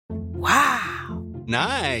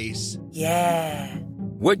Nice. Yeah.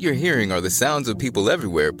 What you're hearing are the sounds of people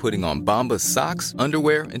everywhere putting on Bombas socks,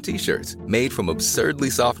 underwear, and T-shirts made from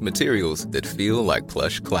absurdly soft materials that feel like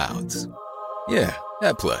plush clouds. Yeah,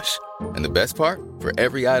 that plush. And the best part? For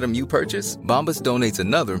every item you purchase, Bombas donates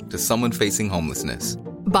another to someone facing homelessness.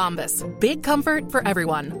 Bombas. Big comfort for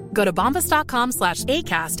everyone. Go to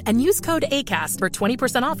bombas.com/ACAST and use code ACAST for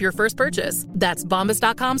 20% off your first purchase. That's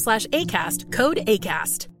bombas.com/ACAST. Code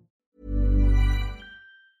ACAST.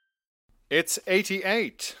 It's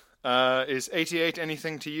 88. Is 88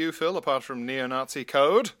 anything to you, Phil, apart from neo-Nazi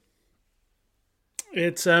code?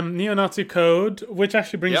 It's neo-Nazi code, which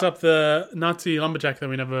actually brings up the Nazi lumberjack that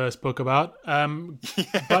we never spoke about.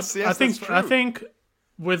 Yes, I think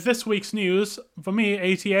with this week's news, for me,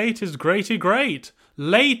 88 is greaty great.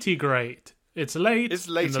 Latey great. It's late. It's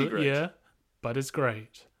latey great. Yeah, but it's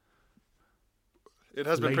great. It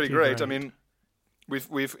has been pretty great. I mean,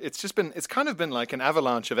 it's kind of been like an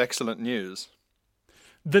avalanche of excellent news.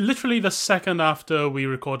 Literally the second after we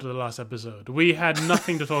recorded the last episode, we had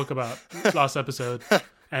nothing to talk about last episode,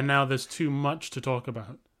 and now there's too much to talk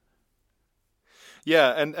about.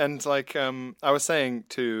 Yeah, and like I was saying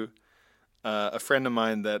to a friend of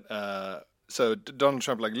mine that so Donald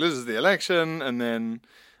Trump like loses the election, and then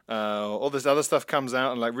all this other stuff comes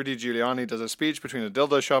out, and like Rudy Giuliani does a speech between a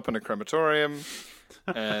dildo shop and a crematorium,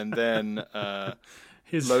 and then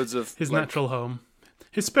loads of his like, natural home,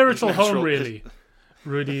 his spiritual home, really.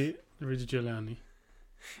 Rudy Giuliani.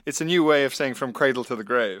 It's a new way of saying from cradle to the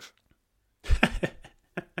grave.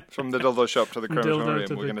 From the dildo shop to the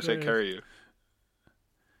crematorium, we're going to take care of you.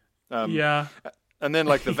 Yeah. And then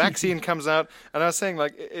like the vaccine comes out, and I was saying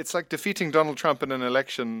like it's like defeating Donald Trump in an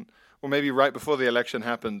election, or maybe right before the election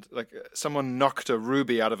happened, like someone knocked a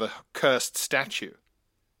ruby out of a cursed statue.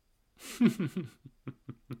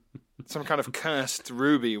 Some kind of cursed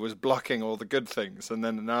ruby was blocking all the good things, and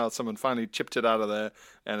then now someone finally chipped it out of there,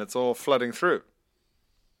 and it's all flooding through.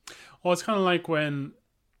 Well, it's kind of like when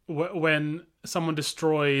someone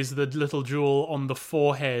destroys the little jewel on the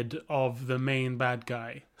forehead of the main bad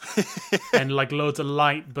guy, and like loads of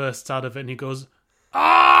light bursts out of it, and he goes,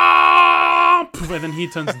 "Ah!" And then he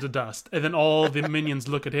turns into dust, and then all the minions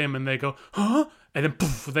look at him, and they go, "Huh?" And then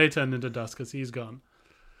poof, they turn into dust because he's gone.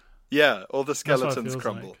 Yeah, all the skeletons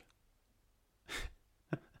crumble. Like.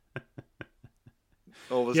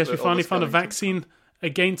 Yes, we finally found a vaccine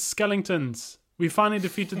against skeletons. We finally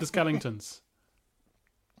defeated the skeletons.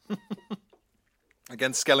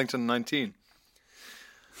 Against Skellington 19.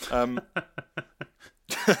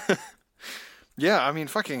 Yeah, I mean,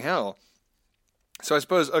 fucking hell. So I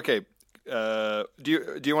suppose, okay, do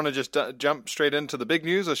you want to just jump straight into the big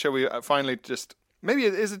news, or shall we finally just... Maybe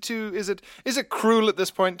is it cruel at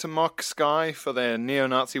this point to mock Sky for their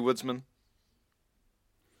neo-Nazi woodsman?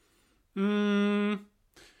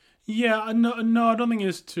 Yeah, no, I don't think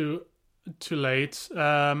it's too late.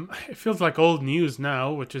 It feels like old news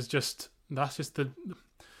now, which is that's just the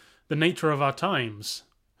nature of our times.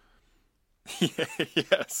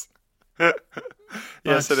 Yes.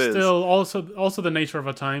 Yes, it is. Still, also the nature of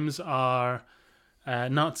our times are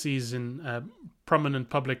Nazis in prominent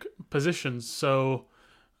public positions. So,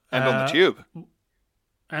 and on the tube.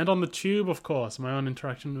 And on the tube, of course. My own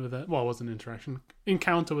interaction with it. Well, it wasn't an interaction.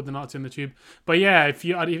 Encounter with the Nazi on the tube. But yeah,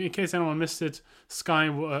 in case anyone missed it, Sky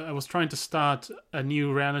was trying to start a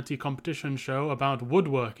new reality competition show about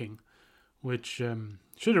woodworking, which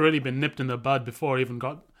should have really been nipped in the bud before it even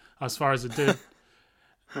got as far as it did.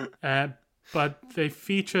 But they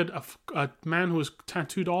featured a man who was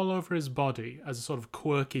tattooed all over his body as a sort of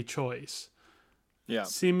quirky choice. Yeah.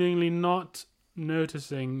 Seemingly not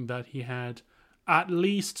noticing that he had at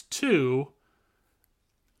least 2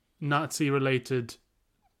 Nazi-related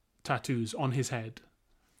tattoos on his head.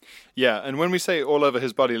 Yeah, and when we say all over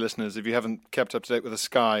his body, listeners, if you haven't kept up to date with the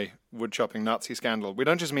Sky wood-chopping Nazi scandal, we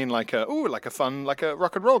don't just mean like a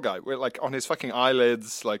rock and roll guy. We're like on his fucking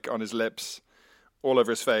eyelids, like on his lips, all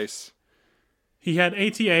over his face. He had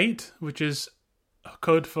 88, which is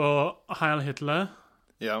code for Heil Hitler.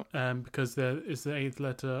 Yeah. Because there is the 8th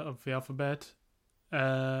letter of the alphabet.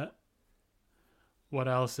 What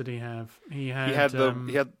else did he have? He had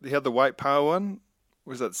the white power one.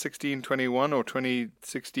 Was that 1621 or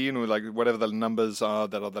 2016 or like whatever the numbers are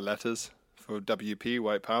that are the letters for WP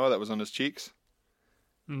white power that was on his cheeks?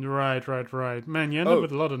 Right. Man, you end up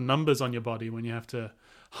with a lot of numbers on your body when you have to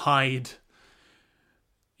hide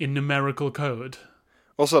in numerical code.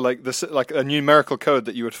 Also, like this, like a numerical code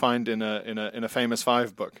that you would find in a famous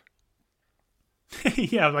 5 book.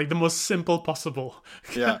 Yeah, like the most simple possible.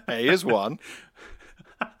 Yeah, A is 1.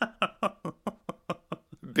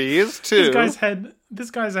 B is 2. This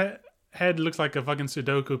guy's head looks like a fucking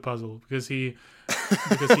Sudoku puzzle because he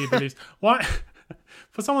believes why.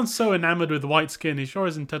 For someone so enamored with white skin, he sure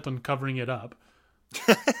is intent on covering it up.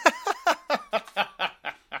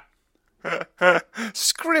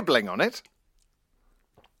 Scribbling on it.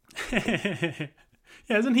 Yeah,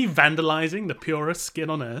 isn't he vandalizing the purest skin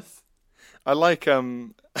on earth? I like I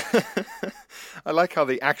like how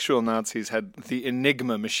the actual Nazis had the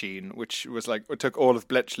Enigma machine, which was like it took all of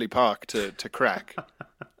Bletchley Park to crack,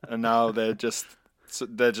 and now they're just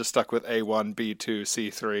stuck with A1, B2,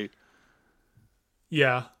 C3.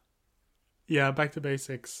 Yeah, back to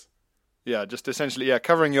basics. Yeah, just essentially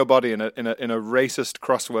covering your body in a racist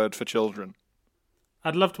crossword for children.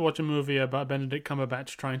 I'd love to watch a movie about Benedict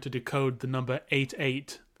Cumberbatch trying to decode the number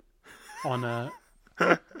 88 on a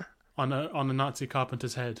Nazi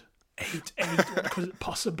carpenter's head. 88, what could it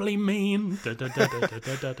possibly mean?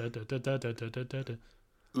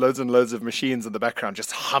 Loads and loads of machines in the background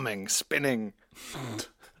just humming, spinning.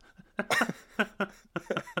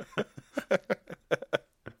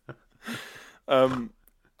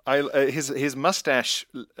 His mustache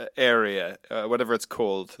area, whatever it's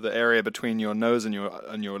called, the area between your nose and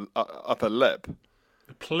your upper lip.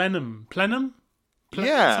 Plenum.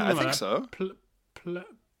 Yeah, I think so.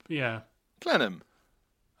 Yeah. Plenum.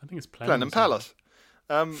 I think it's plenum. Plenum Palace.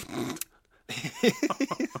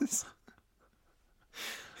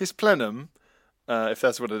 His plenum, if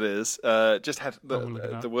that's what it is, just had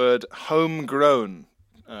the word homegrown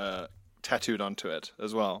tattooed onto it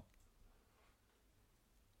as well.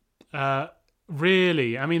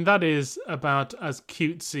 Really? I mean, that is about as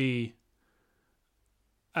cutesy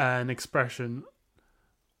an expression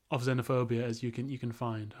of xenophobia as you can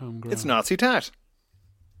find. Homegrown. It's Nazi tat.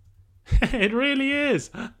 It really is.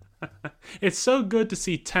 It's so good to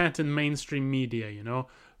see tat in mainstream media, you know?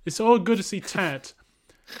 It's so good to see tat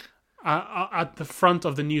at the front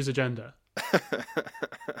of the news agenda.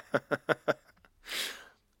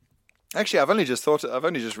 Actually, I've only just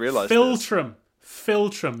realised Philtrum,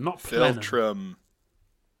 not plenum.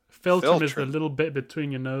 Philtrum is the little bit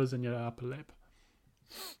between your nose and your upper lip.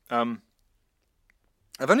 I've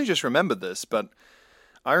only just remembered this, but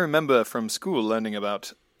I remember from school learning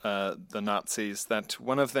about the Nazis that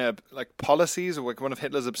one of their policies, or one of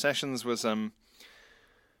Hitler's obsessions, was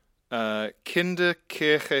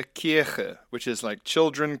Kinderkirche, which is like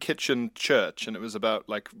children kitchen church, and it was about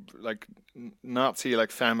like Nazi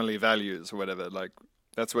family values or whatever. Like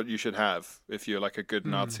that's what you should have if you're like a good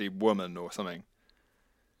Nazi woman or something.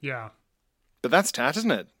 Yeah, but that's tat,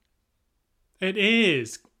 isn't it? It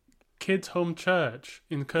is. Kids' home church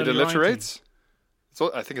in curly It alliterates.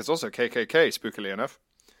 I think it's also KKK, spookily enough.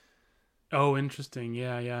 Oh, interesting.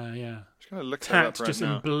 Yeah. Just gonna look tat that up right just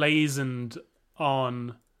now. Emblazoned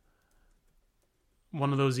on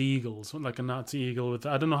one of those eagles, like a Nazi eagle with,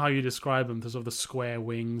 I don't know how you describe them, there's sort of the square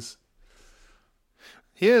wings.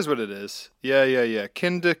 Here's what it is. Yeah.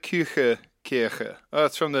 Kinderkirche. Oh,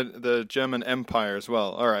 it's from the German Empire as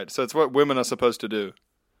well. All right, so it's what women are supposed to do.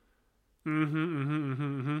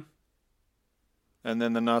 And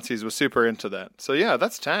then the Nazis were super into that. So yeah,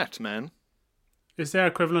 that's tat, man. It's their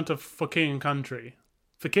equivalent of for king and country.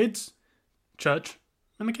 For kids, church,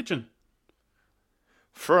 and the kitchen.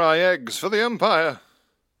 Fry eggs for the Empire.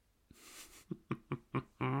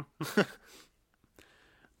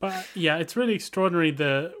 But yeah, it's really extraordinary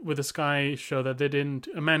with the Sky show that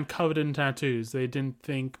a man covered in tattoos, they didn't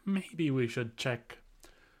think maybe we should check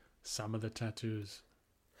some of the tattoos.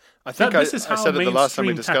 I think this is how I said it the last time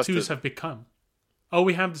we mainstream discussed tattoos it. have become. Oh,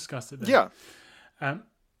 we have discussed it then. Yeah.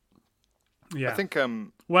 Yeah. I think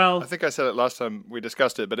well, I think I said it last time we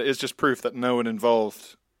discussed it, but it is just proof that no one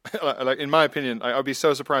involved, like in my opinion, I'd be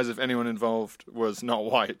so surprised if anyone involved was not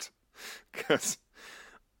white, because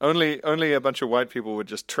only a bunch of white people would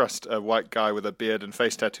just trust a white guy with a beard and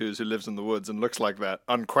face tattoos who lives in the woods and looks like that,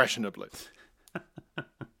 unquestionably.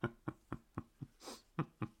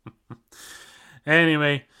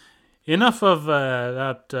 Anyway, enough of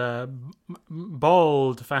that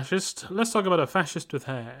bald fascist. Let's talk about a fascist with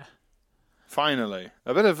hair. Finally,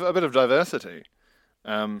 a bit of diversity.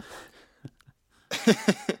 Like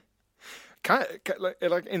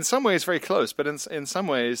in some ways very close, but in some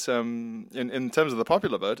ways, in terms of the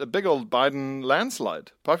popular vote, a big old Biden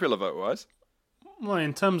landslide, popular vote wise. Well,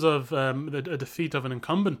 in terms of a defeat of an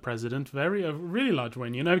incumbent president, a really large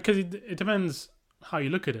win. You know, because it depends how you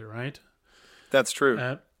look at it, right? That's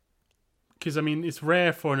true. Because I mean, it's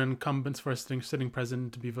rare for an incumbent, for a sitting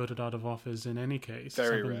president to be voted out of office in any case.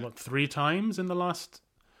 Very rare. What, 3 times in the last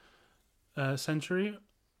century?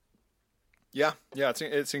 Yeah,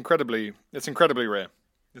 it's incredibly rare.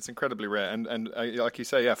 It's incredibly rare, and like you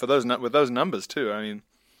say, yeah, with those numbers too. I mean,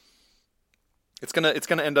 It's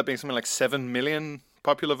gonna end up being something like 7 million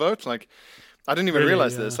popular votes. Like, I didn't even Really,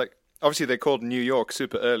 realize yeah. this. Like, obviously they called New York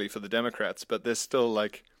super early for the Democrats, but there's still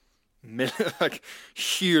like like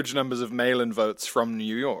huge numbers of mail-in votes from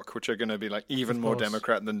New York, which are going to be like even more course.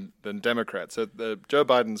 Democrat than Democrat. So Joe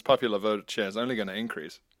Biden's popular vote share is only going to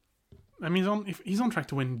increase. I mean, he's on track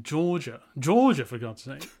to win Georgia. Georgia, for God's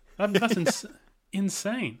sake. That's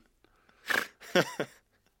insane.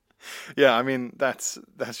 Yeah, I mean that's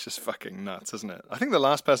just fucking nuts, isn't it? I think the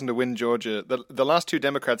last person to win Georgia, the last two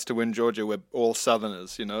Democrats to win Georgia were all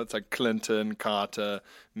Southerners. You know, it's like Clinton, Carter,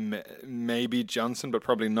 maybe Johnson, but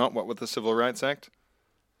probably not. What with the Civil Rights Act?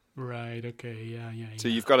 Right. Okay. Yeah. So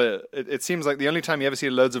you've got to. It seems like the only time you ever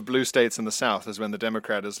see loads of blue states in the South is when the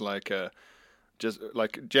Democrat is like, just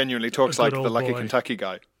like genuinely talks A like good the old lucky boy. Kentucky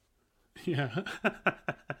guy. Yeah.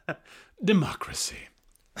 Democracy.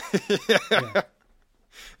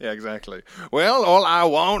 Yeah, exactly. Well, all I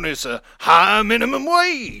want is a high minimum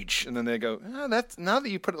wage, and then they go, oh, "That's now that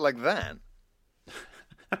you put it like that."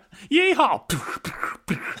 Yeehaw!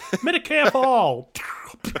 Medicare for all.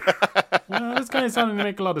 Well, this guy's starting to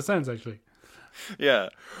make a lot of sense, actually. Yeah,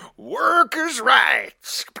 workers'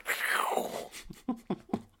 rights.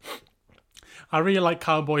 I really like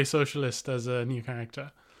Cowboy Socialist as a new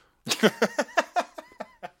character.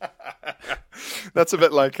 That's a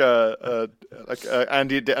bit like an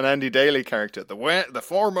Andy Daly character, the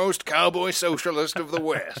foremost cowboy socialist of the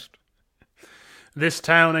West. This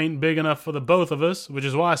town ain't big enough for the both of us, which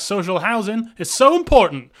is why social housing is so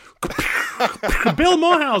important. Build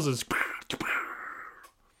more houses.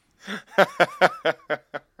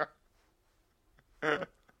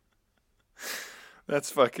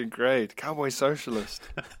 That's fucking great, cowboy socialist.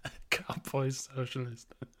 Cowboy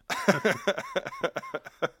Socialist.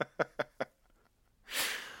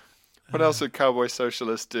 What else would cowboy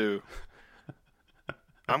socialists do?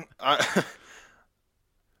 Well,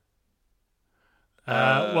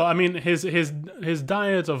 I mean, his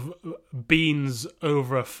diet of beans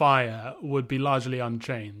over a fire would be largely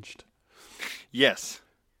unchanged. Yes.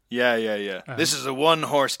 Yeah. This is a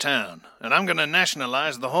one-horse town, and I'm going to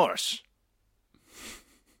nationalize the horse.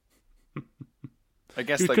 I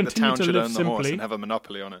guess You'd like the continue town to should live own the horse simply. and have a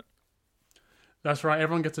monopoly on it. That's right.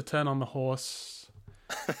 Everyone gets a turn on the horse.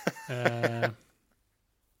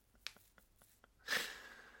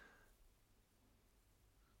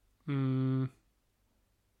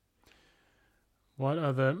 What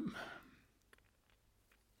other?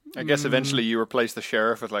 I guess eventually you replace the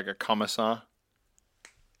sheriff with like a commissar.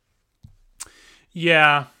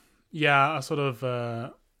 Yeah, a sort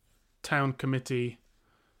of town committee.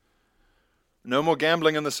 No more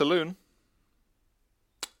gambling in the saloon.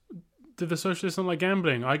 Did the socialists not like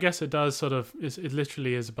gambling? I guess it does sort of. It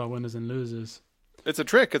literally is about winners and losers. It's a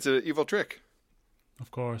trick. It's an evil trick.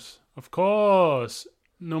 Of course.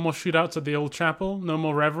 No more shootouts at the old chapel. No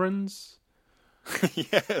more reverends.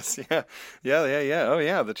 Yes, yeah. Oh,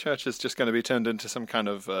 yeah. The church is just going to be turned into some kind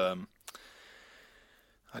of, I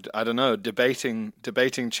don't know, debating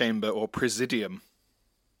chamber or presidium.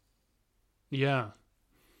 Yeah.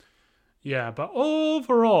 But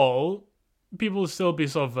overall, people will still be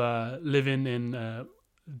sort of living in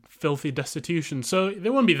filthy destitution, so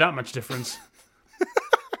there won't be that much difference.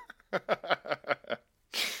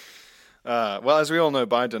 Well, as we all know,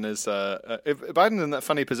 Biden is Biden's in that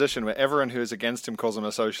funny position where everyone who is against him calls him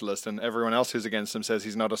a socialist, and everyone else who's against him says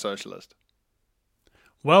he's not a socialist.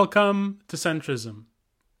 Welcome to centrism,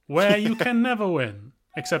 where you can never win,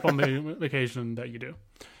 except on the occasion that you do.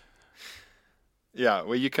 Yeah,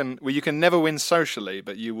 where you can never win socially,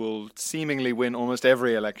 but you will seemingly win almost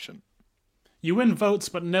every election. You win votes,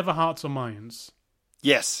 but never hearts or minds.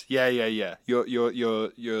 Yes, yeah. You're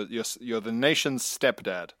the nation's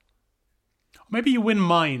stepdad. Maybe you win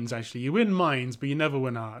minds, actually. You win minds, but you never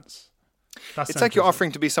win hearts. It's like you're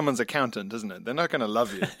offering to be someone's accountant, isn't it? They're not going to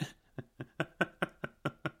love you.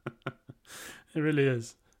 It really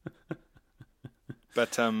is.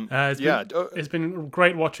 But it's been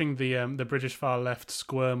great watching the British far left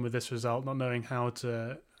squirm with this result, not knowing how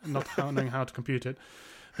to compute it.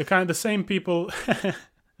 The same people,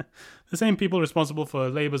 the same people responsible for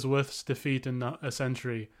Labour's worst defeat in a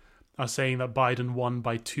century are saying that Biden won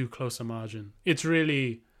by too close a margin. It's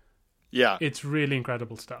really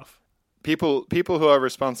incredible stuff. People who are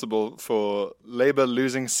responsible for Labour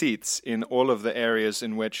losing seats in all of the areas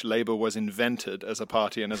in which Labour was invented as a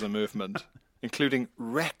party and as a movement, including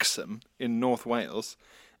Wrexham in North Wales,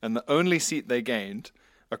 and the only seat they gained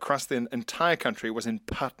across the entire country was in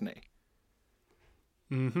Putney.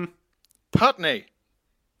 Mm-hmm. Putney!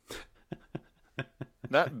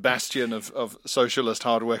 That bastion of socialist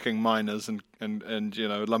hardworking miners and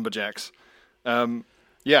lumberjacks.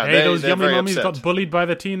 Yeah, Hey, those they're yummy very mummies upset. got bullied by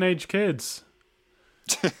the teenage kids.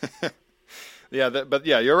 Yeah, but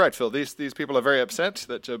yeah, you're right, Phil. These people are very upset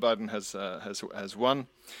that Joe Biden has won,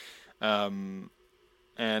 and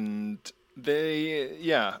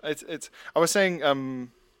it's. I was saying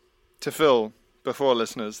to Phil before,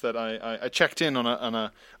 listeners, that I checked in on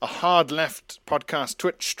a hard left podcast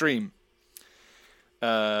Twitch stream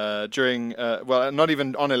during not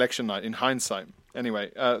even on election night, in hindsight.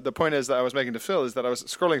 Anyway, the point is that I was making to Phil is that I was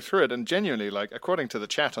scrolling through it, and genuinely, like, according to the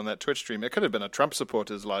chat on that Twitch stream, it could have been a Trump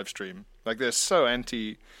supporters live stream. Like, they're so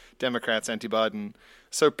anti-Democrats, anti-Biden,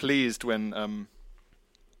 so pleased when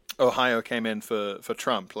Ohio came in for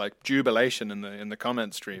Trump, like jubilation in the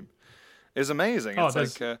comment stream. It's amazing. Oh,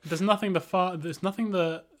 it's there's nothing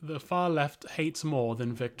the far left hates more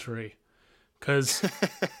than victory, because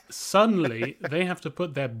suddenly they have to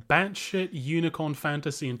put their batshit unicorn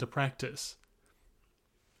fantasy into practice.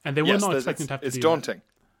 And they were not expecting to have to do it's that. daunting.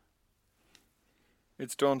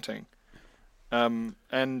 It's daunting.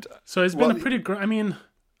 And so it's been a pretty. I mean,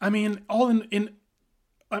 all in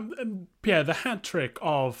Pierre, the hat trick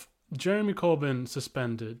of Jeremy Corbyn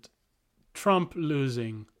suspended, Trump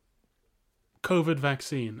losing, COVID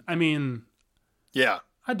vaccine. I mean, yeah,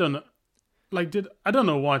 I don't know. Like, I don't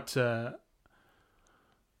know what. I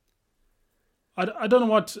don't know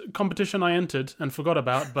what competition I entered and forgot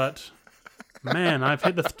about, but. Man, I've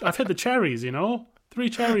hit the cherries, 3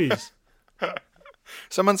 cherries.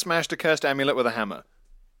 Someone smashed a cursed amulet with a hammer.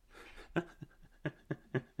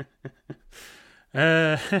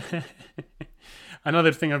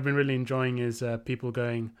 Another thing I've been really enjoying is British people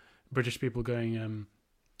going, British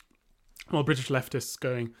leftists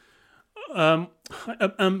going,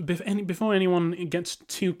 before anyone gets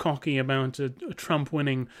too cocky about Trump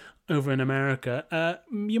winning over in America,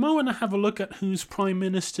 you might want to have a look at who's prime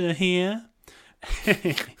minister here.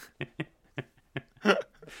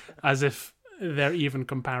 As if they're even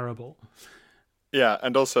comparable. Yeah,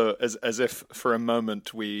 and also as if for a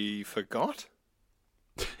moment we forgot.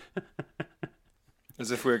 As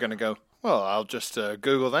if we were going to go, well, I'll just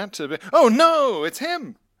Google that. Oh no, it's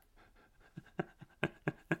him!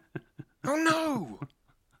 Oh no!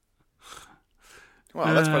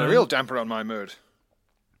 Well, that's put a real damper on my mood.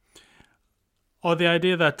 Or the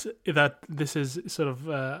idea that this is sort of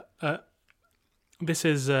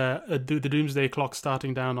the doomsday clock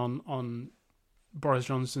starting down on Boris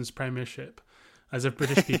Johnson's premiership, as if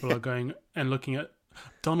British people are going and looking at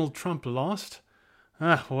Donald Trump lost.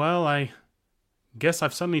 Well, I guess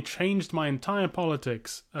I've suddenly changed my entire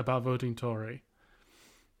politics about voting Tory.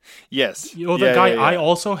 Yes. The guy I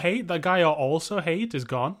also hate is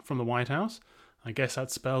gone from the White House. I guess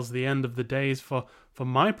that spells the end of the days for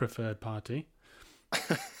my preferred party.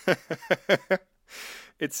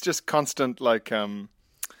 It's just constant, like,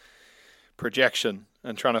 projection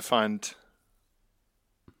and trying to find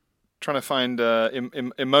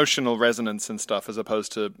emotional resonance and stuff, as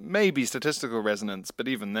opposed to maybe statistical resonance. But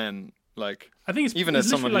even then, like, I think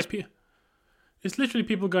it's literally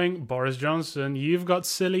people going, Boris Johnson, you've got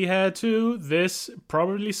silly hair too. This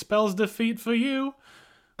probably spells defeat for you.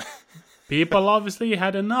 People obviously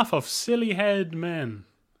had enough of silly-haired men.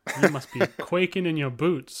 You must be quaking in your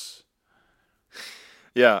boots.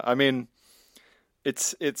 Yeah, I mean,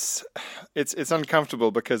 it's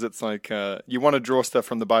uncomfortable because it's like you want to draw stuff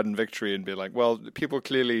from the Biden victory and be like, well, people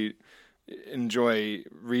clearly enjoy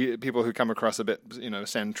people who come across a bit,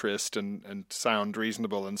 centrist and sound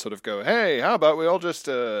reasonable and sort of go, hey, how about we all just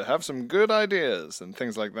have some good ideas and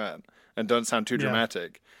things like that and don't sound too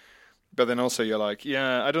dramatic. But then also you're like,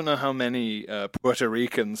 yeah, I don't know how many Puerto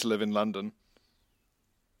Ricans live in London.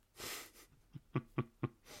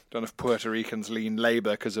 Don't know if Puerto Ricans lean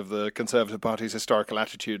Labour because of the Conservative Party's historical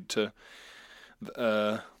attitude to,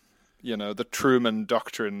 the Truman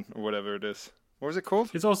Doctrine or whatever it is. What was it called?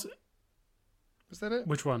 It's also. Was that it?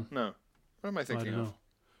 Which one? No. What am I thinking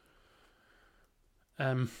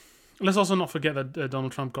of? Let's also not forget that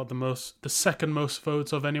Donald Trump got the second most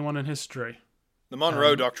votes of anyone in history. The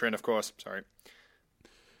Monroe Doctrine, of course. Sorry.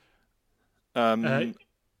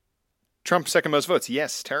 Trump's second most votes.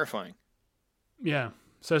 Yes, terrifying. Yeah.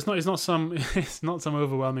 So it's not some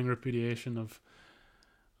overwhelming repudiation of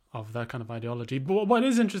that kind of ideology. But what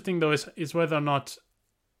is interesting though is whether or not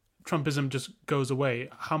Trumpism just goes away,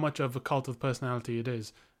 how much of a cult of personality it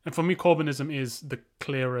is. And for me, Corbynism is the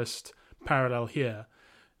clearest parallel here.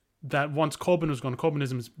 That once Corbyn was gone,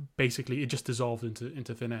 Corbynism is basically, it just dissolved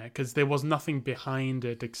into thin air because there was nothing behind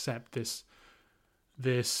it except this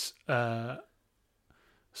sort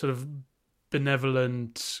of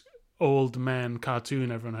benevolent old man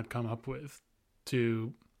cartoon everyone had come up with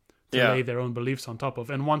to lay their own beliefs on top of.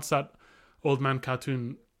 And once that Old Man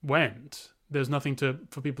Cartoon went. There's nothing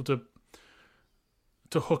for people to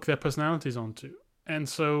hook their personalities onto. And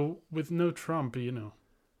so with no Trump,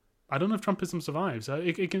 I don't know if Trumpism survives.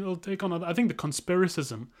 It'll take on I think the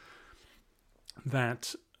conspiracism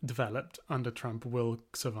that developed under Trump will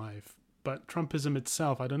survive. But Trumpism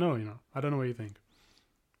itself, I don't know, I don't know what you think.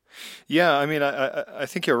 Yeah, I mean, I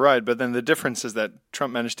think you're right, but then the difference is that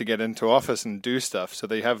Trump managed to get into office and do stuff, so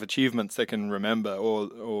they have achievements they can remember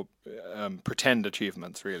or pretend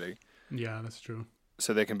achievements, really. Yeah, that's true.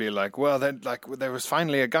 So they can be like, well, there was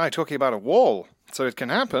finally a guy talking about a wall, so it can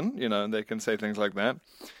happen, and they can say things like that.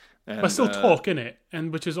 And, but still talk, innit?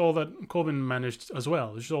 And which is all that Corbyn managed as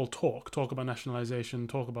well. It's just all talk about nationalisation,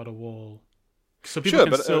 talk about a wall. So people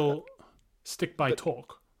can still stick by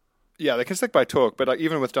talk. Yeah, they can stick by talk, but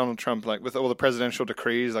even with Donald Trump, like with all the presidential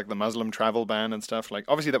decrees, like the Muslim travel ban and stuff, like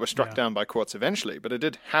obviously that was struck down by courts eventually, but it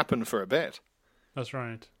did happen for a bit. That's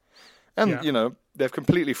right. And, they've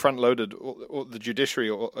completely front-loaded all the judiciary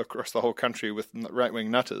across the whole country with right-wing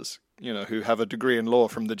nutters, who have a degree in law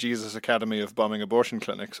from the Jesus Academy of bombing abortion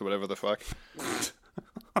clinics or whatever the fuck.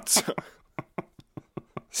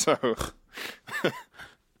 So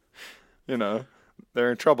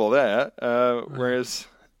they're in trouble there. Whereas...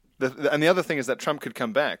 And the other thing is that Trump could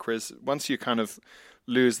come back, whereas once you kind of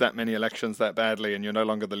lose that many elections that badly and you're no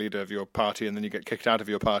longer the leader of your party and then you get kicked out of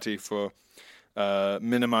your party for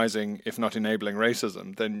minimizing, if not enabling,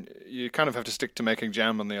 racism, then you kind of have to stick to making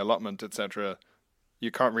jam on the allotment, etc.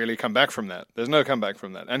 You can't really come back from that. There's no comeback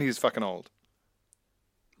from that. And he's fucking old.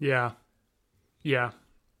 Yeah. Yeah.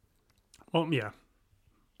 Well, yeah.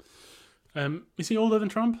 Is he older than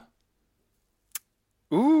Trump?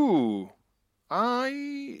 Ooh.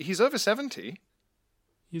 He's over 70.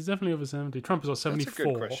 He's definitely over 70. Trump is what, 74? That's a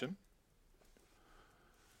good question.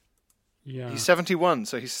 Yeah. He's 71,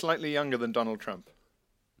 so he's slightly younger than Donald Trump.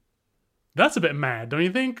 That's a bit mad, don't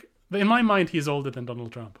you think? In my mind, he's older than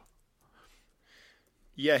Donald Trump.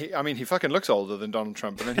 Yeah, he fucking looks older than Donald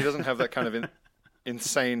Trump, and then he doesn't have that kind of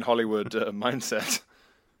insane Hollywood mindset.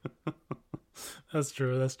 That's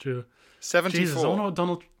true, 74. Jesus, I wonder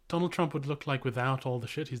what Donald Trump would look like without all the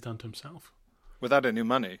shit he's done to himself. Without any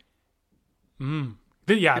money.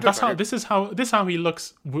 Yeah, this is how he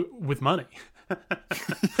looks with money.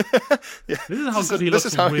 Yeah. This is how good he looks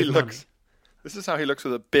with money. This is how he looks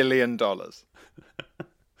with $1 billion.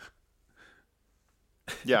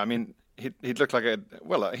 Yeah, I mean, he'd look like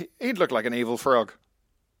he'd look like an evil frog.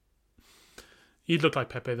 He'd look like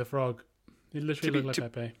Pepe the Frog. He'd literally look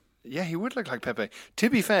like Pepe. Yeah, he would look like Pepe. To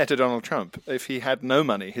be fair to Donald Trump, if he had no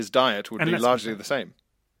money, his diet would be largely the same.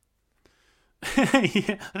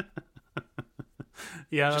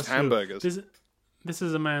 Yeah, just that's hamburgers. True. This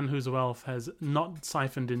is a man whose wealth has not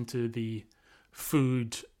siphoned into the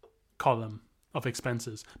food column of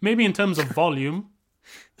expenses. Maybe in terms of volume,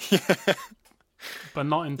 but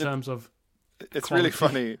not in terms of It's quality. really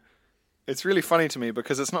funny. It's really funny to me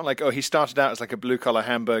because it's not like, he started out as like a blue-collar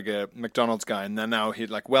hamburger McDonald's guy and then now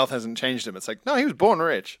wealth hasn't changed him. It's like, no, he was born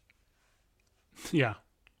rich. Yeah.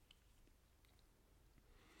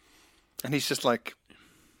 And he's just like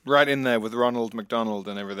right in there with Ronald McDonald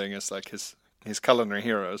and everything. It's like his culinary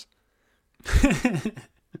heroes.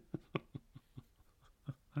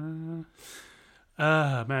 Man.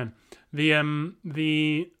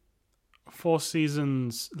 The Four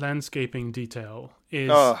Seasons landscaping detail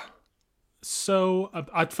is so...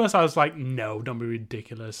 At first I was like, no, don't be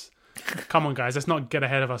ridiculous. Come on, guys, let's not get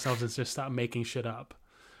ahead of ourselves and just start making shit up.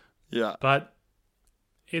 Yeah. But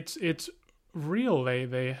it's real.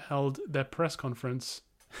 They held their press conference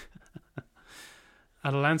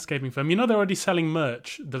at a landscaping firm. They're already selling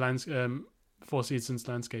merch, Four Seasons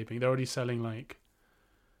Landscaping. They're already selling like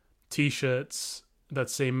T-shirts that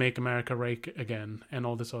say "Make America Rake Again" and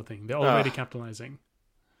all this sort of thing. They're already capitalizing.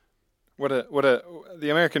 What the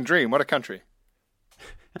American dream. What a country.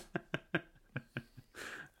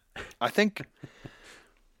 I think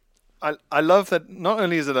I love that not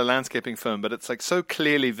only is it a landscaping firm, but it's like so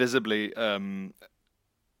clearly visibly a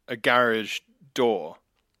garage door.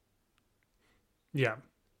 Yeah.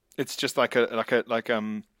 It's just like a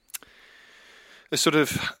sort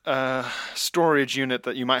of storage unit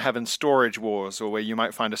that you might have in Storage Wars, or where you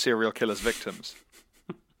might find a serial killer's victims.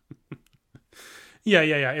 Yeah.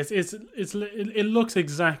 It looks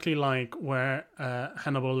exactly like where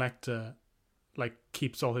Hannibal Lecter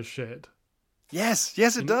keeps all his shit. Yes,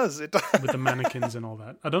 it does. It does. With the mannequins and all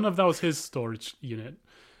that. I don't know if that was his storage unit.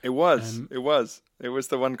 It was. It was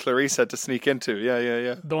the one Clarice had to sneak into.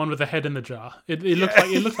 Yeah. The one with the head in the jar. It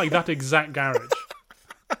looked like that exact garage.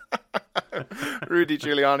 Rudy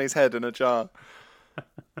Giuliani's head in a jar.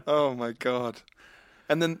 Oh my god.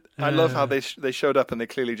 And then I love how they showed up and they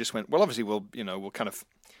clearly just went, well, obviously we'll kind of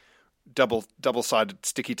double-sided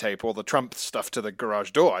sticky tape all the Trump stuff to the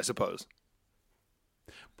garage door, I suppose.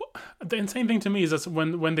 The insane thing to me is that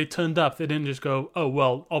when they turned up, they didn't just go, oh,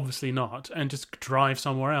 well, obviously not, and just drive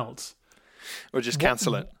somewhere else. Or just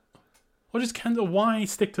cancel it. Or just cancel. Why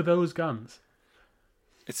stick to those guns?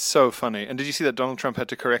 It's so funny. And did you see that Donald Trump had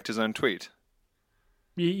to correct his own tweet?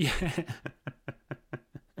 Yeah.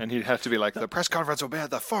 And he'd have to be like, the press conference will be at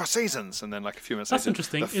the Four Seasons. And then like a few minutes That's later...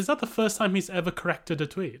 interesting. Is that the first time he's ever corrected a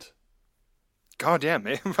tweet? God, yeah,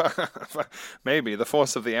 maybe. The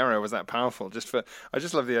force of the arrow was that powerful. I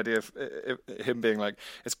just love the idea of him being like,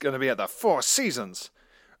 it's going to be at the Four Seasons.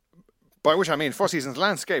 By which I mean Four Seasons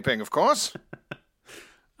Landscaping, of course.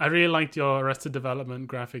 I really liked your Arrested Development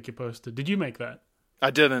graphic you posted. Did you make that? I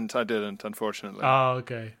didn't, unfortunately. Oh,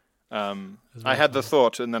 okay. I had the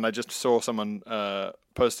thought, and then I just saw someone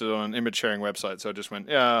posted on an image sharing website, so I just went,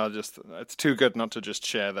 yeah, it's too good not to just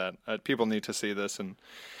share that. People need to see this, and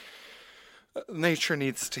nature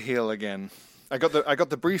needs to heal again. I got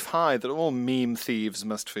the brief high that all meme thieves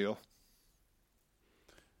must feel.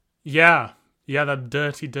 Yeah, that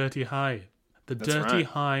dirty high. That's dirty right.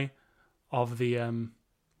 high of the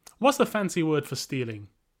what's the fancy word for stealing?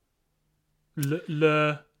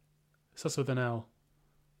 Starts with an L.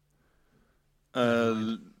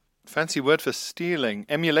 Fancy word for stealing.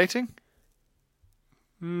 Emulating?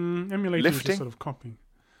 Emulating is just sort of copying.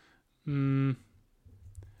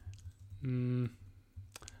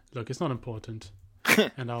 Look, it's not important,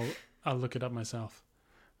 and I'll look it up myself.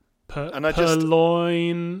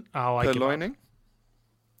 Purloining. Purloining?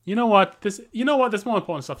 You know what? There's more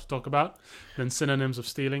important stuff to talk about than synonyms of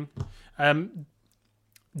stealing. I'm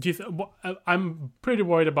pretty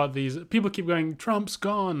worried about these. People keep going, Trump's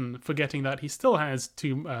gone, forgetting that he still has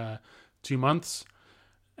 2 months,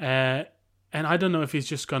 and I don't know if he's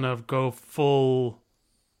just gonna go full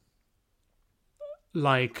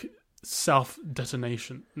like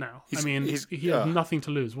self-detonation now. He has nothing to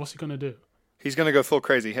lose. What's he gonna do? He's gonna go full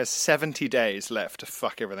crazy. He has 70 days left to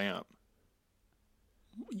fuck everything up.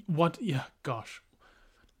 What? Yeah, gosh.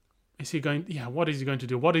 Is he going? Yeah, what is he going to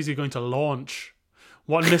do? What is he going to launch?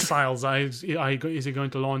 What missiles is he going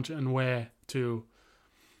to launch, and where to?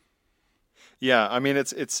 Yeah, I mean,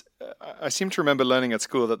 it's. I seem to remember learning at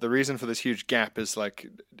school that the reason for this huge gap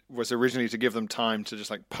was originally to give them time to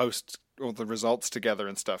just like post all the results together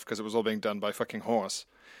and stuff, because it was all being done by fucking horse.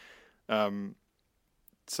 So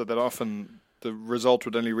that often the result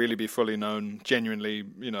would only really be fully known genuinely,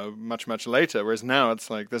 much, much later. Whereas now it's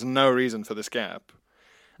like there's no reason for this gap.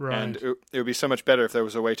 Right. And it would be so much better if there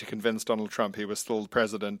was a way to convince Donald Trump he was still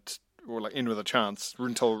president, or like in with a chance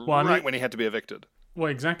until when he had to be evicted.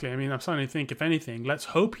 Well, exactly. I mean, I'm starting to think, if anything, let's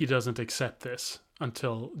hope he doesn't accept this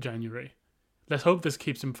until January. Let's hope this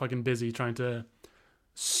keeps him fucking busy trying to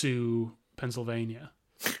sue Pennsylvania.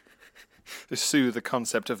 To sue the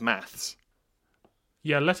concept of maths.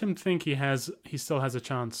 Yeah, let him think he still has a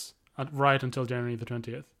chance right until January the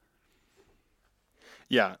 20th.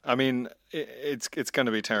 Yeah, I mean, it's going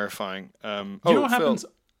to be terrifying. Do you know what happens?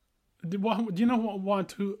 Do you know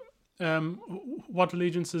what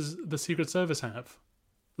allegiances the Secret Service have?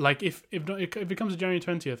 Like, if it comes to January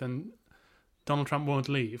 20th and Donald Trump won't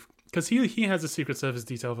leave, because he has a Secret Service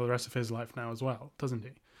detail for the rest of his life now as well, doesn't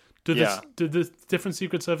he? Do the different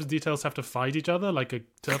Secret Service details have to fight each other like a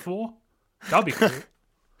turf war? That'd be cool.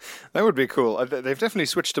 That would be cool. They've definitely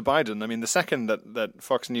switched to Biden. I mean, the second that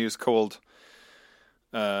Fox News called...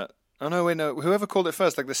 whoever called it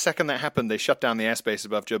first, like the second that happened, they shut down the airspace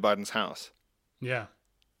above Joe Biden's house. Yeah.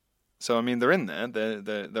 So, I mean, they're in there.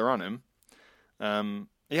 They're on him.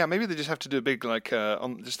 Yeah, maybe they just have to do a big, like,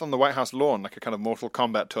 on the White House lawn, like a kind of Mortal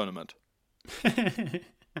Kombat tournament.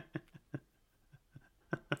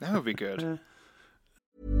 That would be good.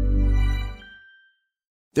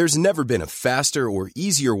 There's never been a faster or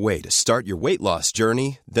easier way to start your weight loss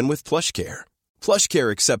journey than with PlushCare. PlushCare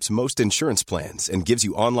accepts most insurance plans and gives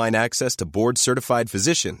you online access to board-certified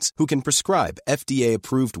physicians who can prescribe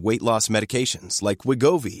FDA-approved weight loss medications like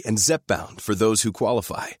Wegovy and Zepbound for those who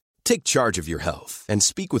qualify. Take charge of your health and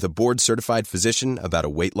speak with a board-certified physician about a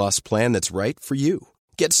weight loss plan that's right for you.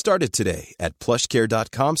 Get started today at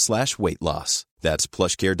plushcare.com/weightloss. That's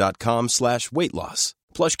plushcare.com/weightloss.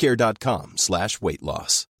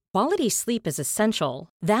 plushcare.com/weightloss. Quality sleep is essential.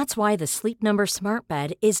 That's why the Sleep Number Smart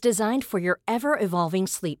Bed is designed for your ever-evolving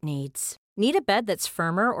sleep needs. Need a bed that's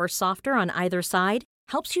firmer or softer on either side?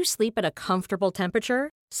 Helps you sleep at a comfortable temperature?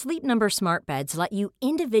 Sleep Number Smart Beds let you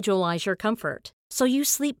individualize your comfort, so you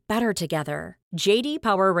sleep better together. J.D.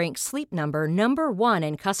 Power ranks Sleep Number #1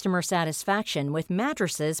 in customer satisfaction with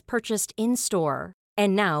mattresses purchased in-store.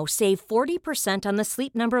 And now save 40% on the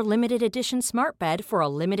Sleep Number limited edition smart bed for a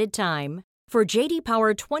limited time. For JD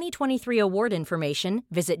Power 2023 award information,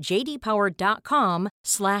 visit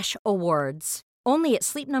jdpower.com/awards. Only at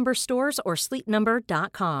Sleep Number stores or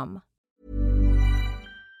sleepnumber.com.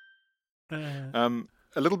 A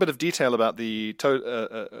little bit of detail about the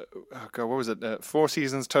Four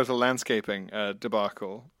Seasons Total Landscaping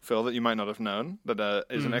debacle, Phil, that you might not have known, that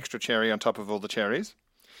is an extra cherry on top of all the cherries.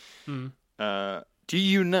 Do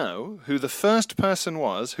you know who the first person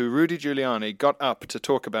was who Rudy Giuliani got up to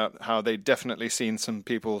talk about how they'd definitely seen some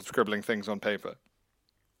people scribbling things on paper?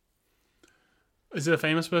 Is it a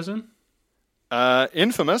famous person?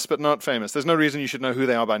 Infamous, but not famous. There's no reason you should know who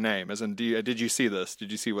they are by name. As in, did you see this? Did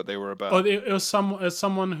you see what they were about? Oh, it was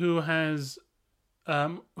someone who has,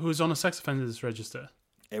 who's on a sex offenders register.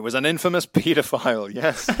 It was an infamous paedophile.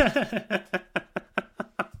 Yes.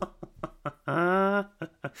 It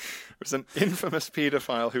was an infamous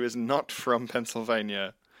paedophile who is not from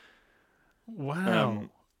Pennsylvania. Wow.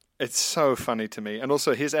 It's so funny to me. And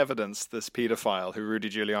also his evidence, this paedophile who Rudy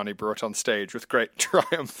Giuliani brought on stage with great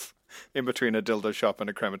triumph in between a dildo shop and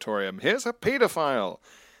a crematorium. Here's a paedophile.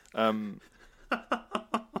 The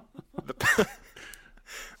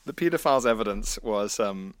paedophile's evidence was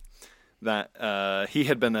that he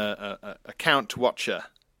had been a count watcher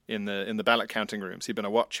in the ballot counting rooms. He'd been a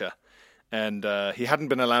watcher. And he hadn't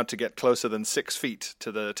been allowed to get closer than 6 feet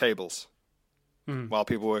to the tables while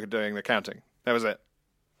people were doing the counting. That was it.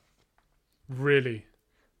 Really?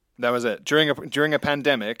 That was it. During a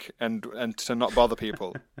pandemic and to not bother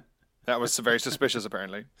people. That was very suspicious,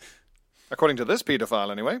 apparently. According to this paedophile,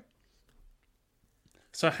 anyway.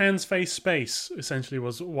 So hands, face, space, essentially,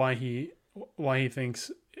 was why he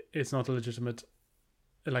thinks it's not a legitimate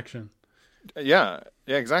election. Yeah,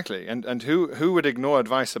 exactly. And who would ignore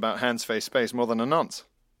advice about hands, face, space more than a nonce?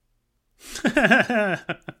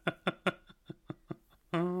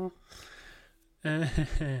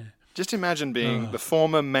 Just imagine being the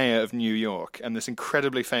former mayor of New York and this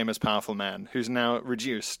incredibly famous, powerful man who's now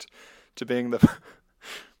reduced to being the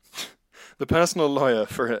personal lawyer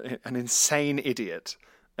for an insane idiot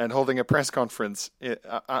and holding a press conference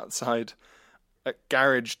outside a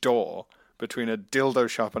garage door between a dildo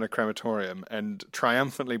shop and a crematorium and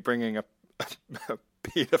triumphantly bringing a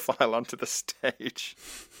paedophile onto the stage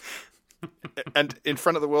and in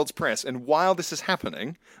front of the world's press. And while this is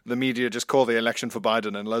happening, the media just call the election for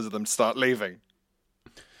Biden and loads of them start leaving.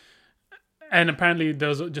 And apparently there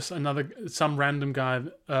was just some random guy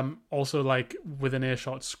also like within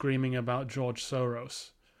earshot screaming about George Soros.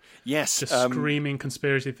 Yes. Just screaming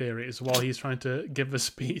conspiracy theories while he's trying to give a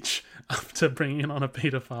speech after bringing on a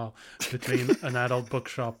paedophile between an adult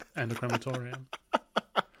bookshop and a crematorium.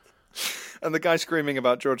 And the guy screaming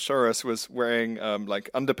about George Soros was wearing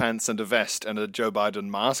like underpants and a vest and a Joe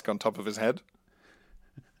Biden mask on top of his head.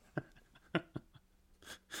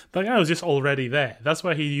 The guy was just already there. That's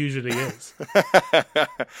where he usually is.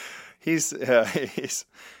 It's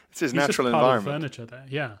his natural just part environment. of the furniture there,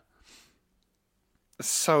 yeah.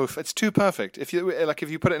 So it's too perfect. If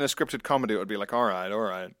you put it in a scripted comedy, it would be like, all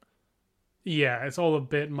right. Yeah, it's all a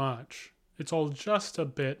bit much. It's all just a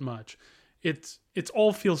bit much. It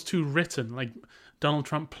all feels too written, like Donald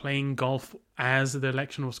Trump playing golf as the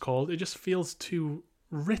election was called. It just feels too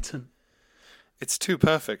written. It's too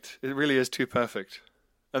perfect. It really is too perfect.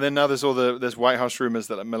 And then now there's White House rumors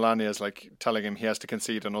that Melania's like telling him he has to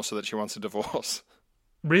concede and also that she wants a divorce.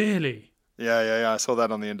 Really? Yeah. I saw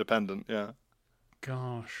that on The Independent. Yeah.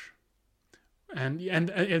 Gosh. And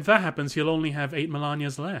if that happens, he'll only have 8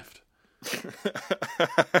 Melanias left.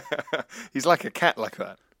 He's like a cat like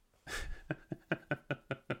that.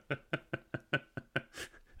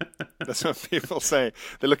 That's what people say.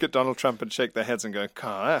 They look at Donald Trump and shake their heads and go,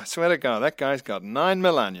 God, I swear to God, that guy's got 9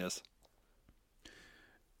 Melanias.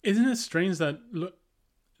 Isn't it strange that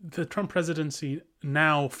the Trump presidency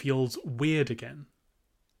now feels weird again?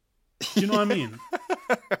 Do you know what I mean?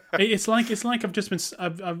 It's like I've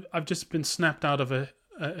just been snapped out of a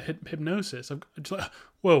hypnosis. I'm just like,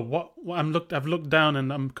 whoa, what? I've looked down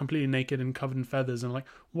and I'm completely naked and covered in feathers, and I'm like,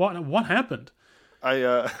 what happened?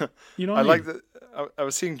 You know, I like that. I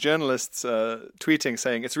was seeing journalists tweeting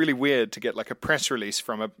saying it's really weird to get like a press release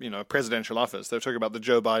from a presidential office. They were talking about the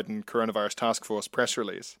Joe Biden coronavirus task force press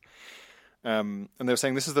release. And they were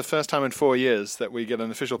saying this is the first time in 4 years that we get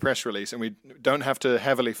an official press release and we don't have to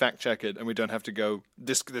heavily fact check it and we don't have to go,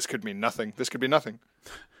 this could mean nothing. This could be nothing.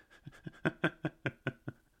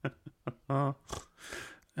 Oh,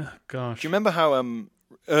 gosh. Do you remember how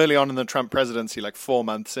early on in the Trump presidency, like 4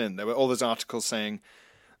 months in, there were all those articles saying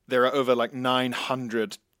there are over like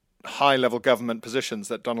 900 high-level government positions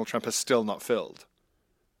that Donald Trump has still not filled?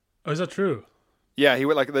 Oh, is that true? Yeah, he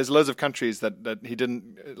like there's loads of countries that he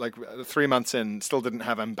didn't like 3 months in still didn't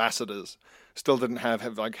have ambassadors, still didn't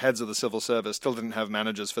have like heads of the civil service, still didn't have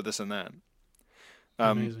managers for this and that.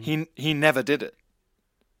 He never did it.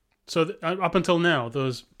 So up until now,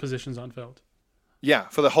 those positions aren't filled. Yeah,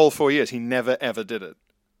 for the whole 4 years, he never ever did it.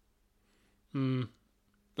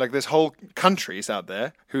 Like there's whole countries out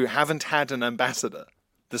there who haven't had an ambassador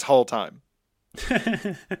this whole time.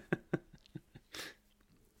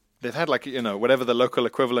 They've had like, whatever the local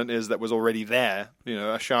equivalent is that was already there,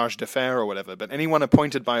 a charge d'affaires or whatever. But anyone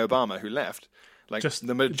appointed by Obama who left, like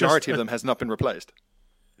the majority of them has not been replaced.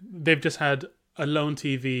 They've just had a lone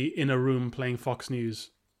TV in a room playing Fox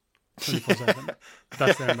News 24/7.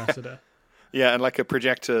 That's their ambassador. Yeah, and like a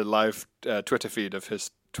projector live Twitter feed of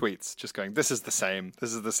his tweets, just going, this is the same,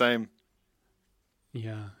 this is the same.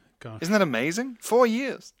 Yeah, gosh. Isn't that amazing? 4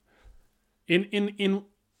 years. In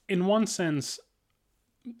one sense,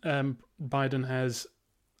 Biden has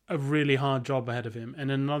a really hard job ahead of him,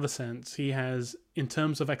 and in another sense, he has, in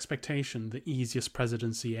terms of expectation, the easiest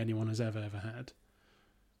presidency anyone has ever had.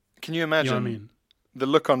 Can you imagine what I mean? The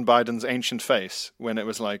look on Biden's ancient face when it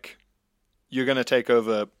was like, you're going to take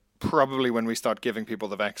over probably when we start giving people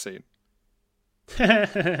the vaccine.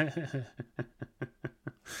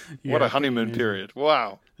 What a honeymoon period.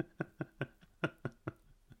 Wow.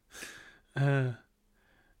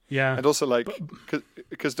 Yeah. And also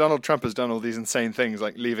because Donald Trump has done all these insane things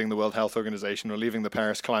like leaving the World Health Organization or leaving the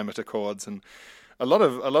Paris Climate Accords, and a lot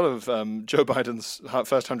of Joe Biden's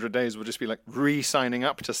first 100 days will just be like re-signing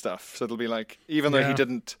up to stuff. So it'll be like, even though he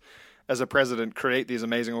didn't as a president create these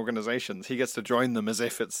amazing organizations, he gets to join them as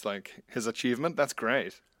if it's like his achievement. That's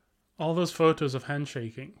great. All those photos of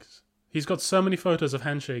handshakings. He's got so many photos of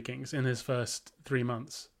handshakings in his first 3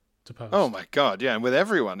 months to post. Oh my God, yeah. And with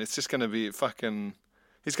everyone, it's just going to be fucking...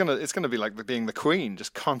 It's gonna be like being the Queen,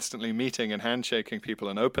 just constantly meeting and handshaking people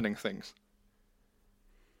and opening things.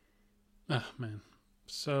 Oh man,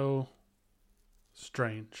 so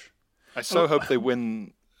strange. I hope they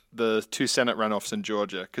win the 2 Senate runoffs in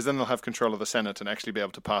Georgia, because then they'll have control of the Senate and actually be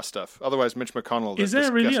able to pass stuff. Otherwise, Mitch McConnell... Is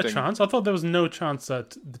there really a chance? I thought there was no chance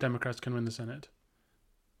that the Democrats can win the Senate.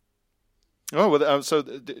 Oh, well, so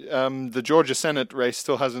the Georgia Senate race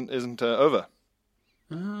still isn't over.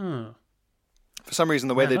 Oh. For some reason,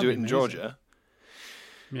 the way they do it in amazing. Georgia,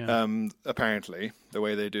 Yeah. apparently, the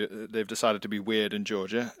way they've decided to be weird in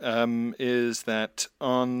Georgia, is that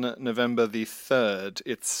on November the 3rd,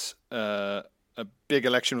 it's a big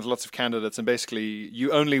election with lots of candidates, and basically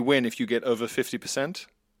you only win if you get over 50%.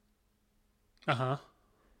 Uh-huh.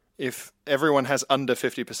 If everyone has under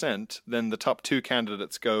 50%, then the top 2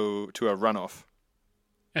 candidates go to a runoff.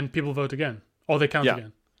 And people vote again? Or they count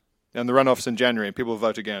again? And the runoff's in January, and people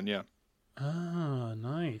vote again, yeah. Ah,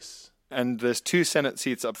 nice. And there's 2 Senate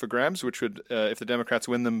seats up for grabs, which would, if the Democrats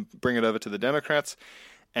win them, bring it over to the Democrats.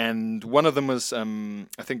 And one of them was, I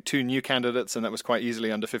think, 2 new candidates, and that was quite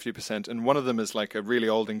easily under 50%. And one of them is like a really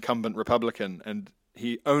old incumbent Republican, and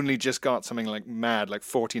he only just got something like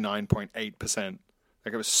 49.8%.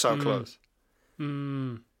 Like it was so close.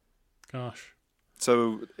 Gosh.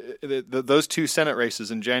 So those 2 Senate races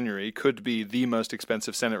in January could be the most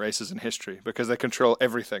expensive Senate races in history because they control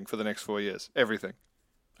everything for the next 4 years. Everything.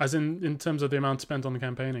 As in terms of the amount spent on the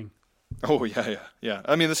campaigning? Oh, yeah.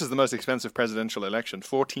 I mean, this is the most expensive presidential election.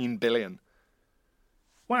 $14 billion.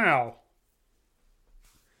 Wow.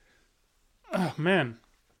 Oh, man.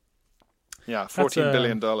 Yeah, $14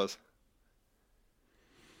 billion.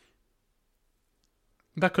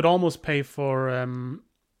 That could almost pay for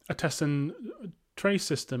a test and trace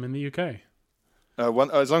system in the UK.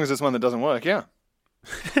 As long as it's one that doesn't work, yeah.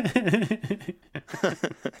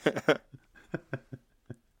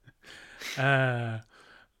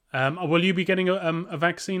 Will you be getting a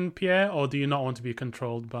vaccine, Pierre, or do you not want to be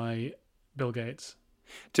controlled by Bill Gates?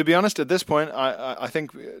 To be honest, at this point, I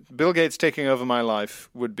think Bill Gates taking over my life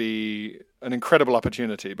would be an incredible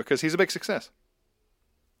opportunity because he's a big success.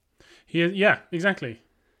 Yeah, exactly.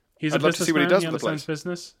 He's I'd a love to see what he does with the understands place.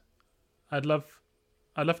 business. I'd love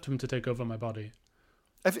him to take over my body.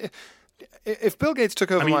 If Bill Gates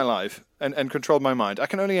took over my life and controlled my mind, I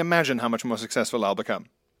can only imagine how much more successful I'll become.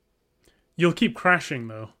 You'll keep crashing,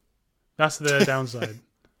 though. That's the downside.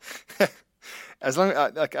 As long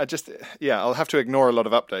I'll have to ignore a lot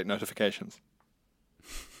of update notifications.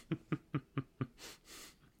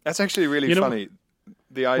 That's actually really funny.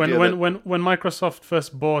 The idea when Microsoft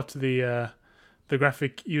first bought the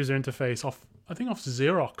graphic user interface off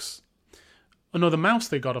Xerox. Oh no, the mouse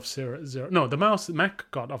they got off Xerox. No, the mouse Mac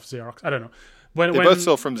got off Xerox. I don't know. They both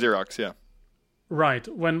sold from Xerox, yeah. Right.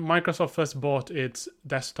 When Microsoft first bought its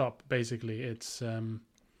desktop, basically, its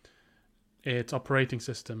its operating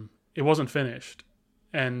system. It wasn't finished,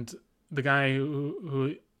 and the guy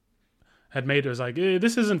who had made it was like,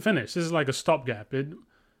 "This isn't finished. This is like a stopgap.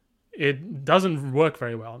 It doesn't work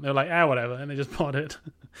very well." And they're like, whatever, and they just bought it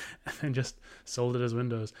and then just sold it as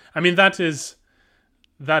Windows. I mean, that is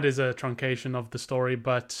a truncation of the story,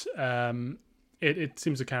 but it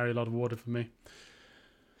seems to carry a lot of water for me.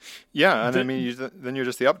 Yeah, and I mean, then you're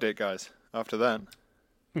just the update guys after that.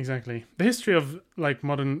 Exactly. The history of like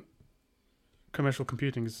modern commercial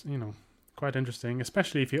computing is, quite interesting,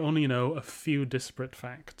 especially if you only know a few disparate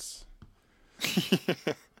facts.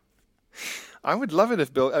 I would love it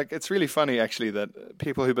if Bill... it's really funny, actually, that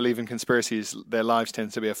people who believe in conspiracies, their lives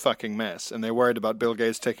tend to be a fucking mess, and they're worried about Bill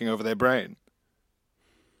Gates taking over their brain.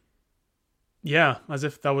 Yeah, as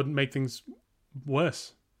if that would make things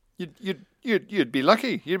worse. You'd be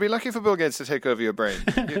lucky. You'd be lucky for Bill Gates to take over your brain.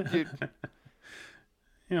 I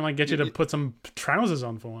might get you to put some trousers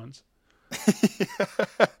on for once.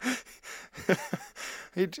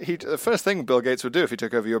 The first thing Bill Gates would do if he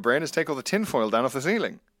took over your brain is take all the tinfoil down off the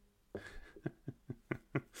ceiling.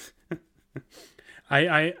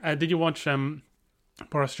 I did you watch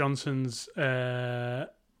Boris Johnson's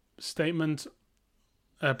statement,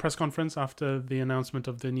 press conference after the announcement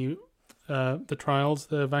of the new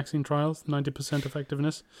the vaccine trials, 90%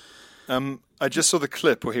 effectiveness? I just saw the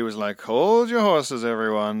clip where he was like, "Hold your horses,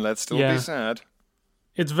 everyone. Let's still be sad."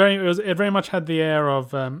 It very much had the air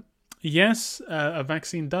of yes, a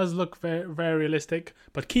vaccine does look very, very realistic,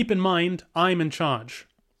 but keep in mind, I'm in charge.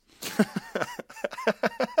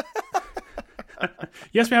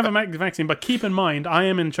 Yes, we have a vaccine, but keep in mind, I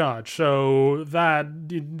am in charge. So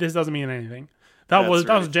this doesn't mean anything. That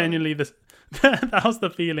was genuinely this. That was the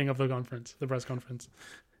feeling of the press conference.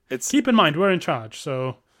 Keep in mind, we're in charge.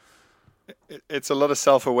 So it's a lot of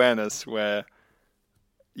self-awareness where,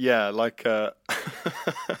 like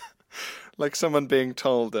like someone being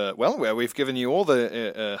told, we've given you all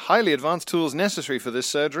the highly advanced tools necessary for this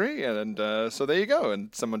surgery, and so there you go.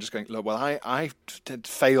 And someone just going, "Look, well, I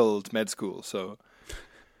failed med school, so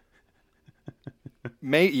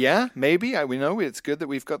maybe we know it's good that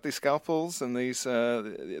we've got these scalpels and these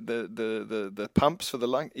the pumps for the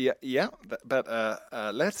lung.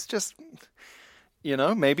 But let's just,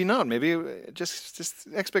 maybe not. Maybe just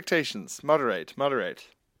expectations. Moderate."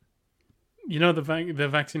 The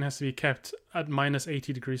vaccine has to be kept at minus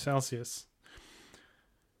 80 degrees Celsius.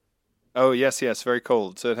 Oh, yes, very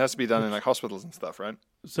cold. So it has to be done in like hospitals and stuff, right?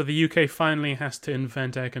 So the UK finally has to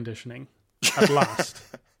invent air conditioning at last.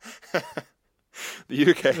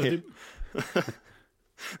 The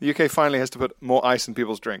UK finally has to put more ice in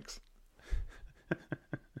people's drinks.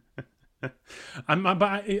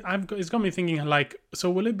 It's got me thinking, like, so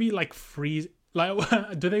will it be like freeze?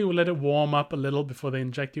 Like, do they let it warm up a little before they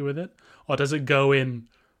inject you with it? Or does it go in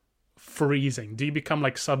freezing? Do you become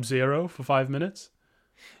like Sub-Zero for 5 minutes?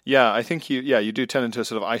 Yeah, I think you do turn into a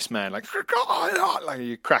sort of Iceman, like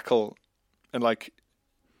you crackle, and like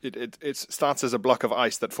it starts as a block of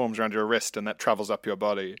ice that forms around your wrist and that travels up your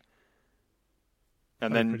body.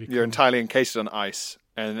 And then you're entirely encased in ice,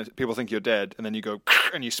 and people think you're dead, and then you go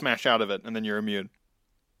and you smash out of it, and then you're immune.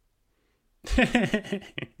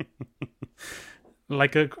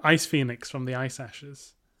 Like an ice phoenix from the ice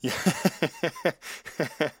ashes. Yeah,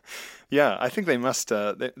 yeah. I think they must.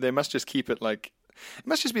 They must just keep it like. It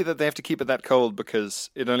must just be that they have to keep it that cold because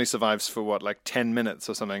it only survives for 10 minutes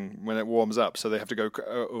or something when it warms up. So they have to go.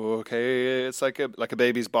 Okay, it's like a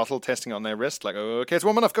baby's bottle testing on their wrist. Like, okay, it's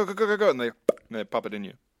warm enough. Go, and they pop it in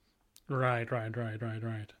you. Right.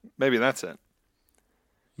 Maybe that's it.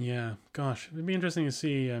 Yeah. Gosh, it'd be interesting to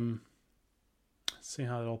see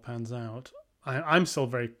how it all pans out. I'm still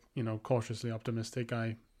very, cautiously optimistic.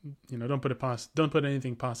 Don't put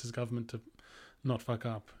anything past his government to not fuck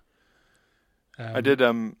up. I did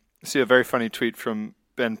see a very funny tweet from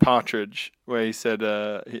Ben Partridge where he said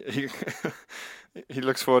he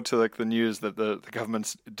looks forward to like the news that the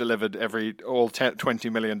government's delivered all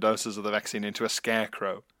 20 million doses of the vaccine into a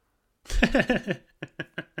scarecrow.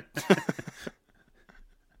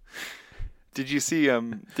 Did you see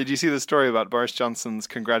the story about Boris Johnson's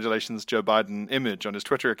 "Congratulations, Joe Biden" image on his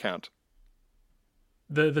Twitter account?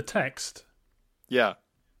 The text. Yeah.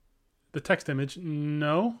 The text image.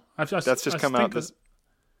 No, that's just come out.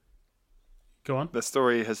 Go on. The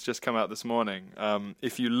story has just come out this morning.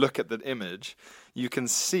 If you look at the image, you can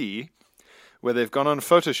see where they've gone on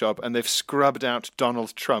Photoshop and they've scrubbed out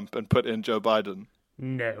Donald Trump and put in Joe Biden.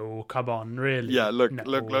 No, come on, really? Yeah, look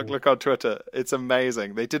on Twitter. It's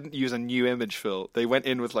amazing. They didn't use a new image fill. They went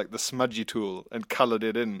in with like the smudgy tool and colored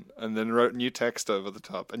it in and then wrote new text over the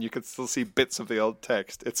top. And you could still see bits of the old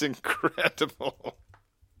text. It's incredible.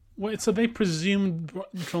 Wait, so they presumed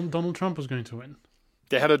Donald Trump was going to win?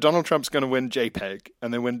 They had a Donald Trump's going to win JPEG,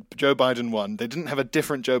 and then when Joe Biden won, they didn't have a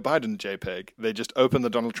different Joe Biden JPEG. They just opened the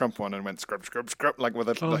Donald Trump one and went scrub, scrub, scrub, like with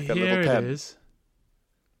a little pen. Here it is.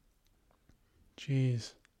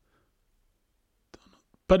 Jeez.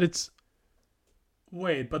 But it's...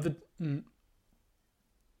 Wait, but the...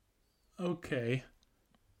 Okay.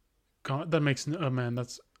 God, that makes... Oh, man,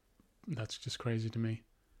 that's just crazy to me.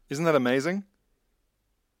 Isn't that amazing?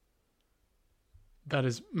 That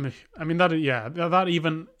is... I mean, that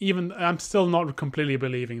even... I'm still not completely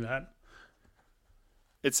believing that.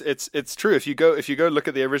 It's true. If you go look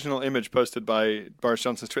at the original image posted by Boris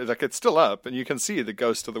Johnson's Twitter, like it's still up, and you can see the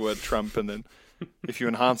ghost of the word Trump, and then if you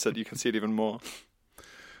enhance it, you can see it even more.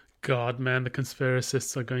 God, man, the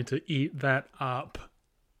conspiracists are going to eat that up.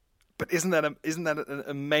 But isn't that an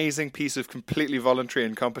amazing piece of completely voluntary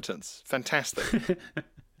incompetence? Fantastic.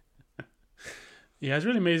 Yeah, it's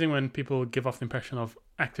really amazing when people give off the impression of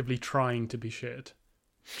actively trying to be shit.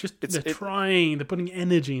 They're trying, they're putting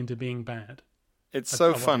energy into being bad. It's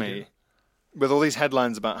so funny with all these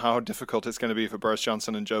headlines about how difficult it's going to be for Boris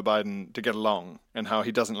Johnson and Joe Biden to get along, and how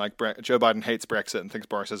he doesn't like Joe Biden hates Brexit and thinks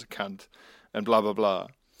Boris is a cunt, and blah blah blah.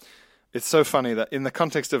 It's so funny that in the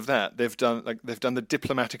context of that, they've done the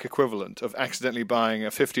diplomatic equivalent of accidentally buying a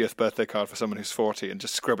 50th birthday card for someone who's 40 and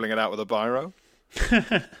just scribbling it out with a biro.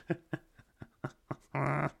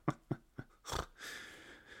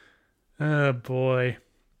 Oh boy,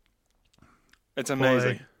 it's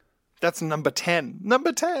amazing. Boy. That's number 10.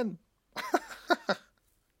 Number 10.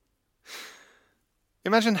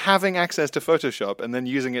 Imagine having access to Photoshop and then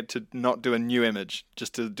using it to not do a new image,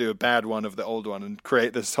 just to do a bad one of the old one and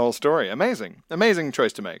create this whole story. Amazing. Amazing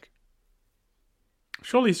choice to make.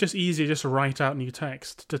 Surely it's just easier just to write out new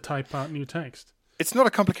text, to type out new text. It's not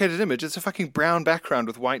a complicated image. It's a fucking brown background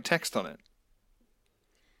with white text on it.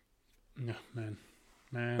 Yeah,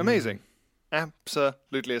 man. Amazing.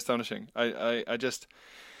 Absolutely astonishing. I just...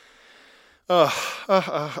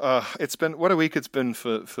 it's been what a week it's been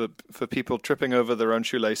for people tripping over their own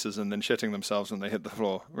shoelaces and then shitting themselves when they hit the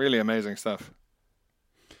floor. Really amazing stuff.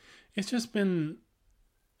 It's just been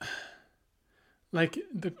like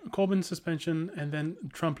the Corbyn suspension and then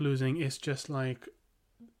Trump losing is just like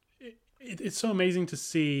it's so amazing to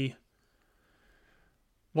see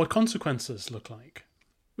what consequences look like.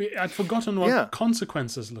 I'd forgotten what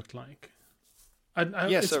consequences looked like.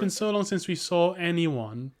 It's been so long since we saw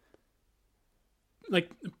anyone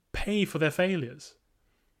like pay for their failures.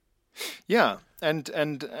 Yeah, and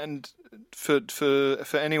for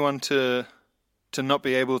anyone to not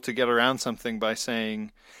be able to get around something by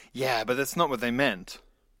saying, "Yeah, but that's not what they meant."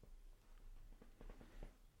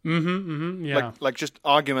 Yeah. Like just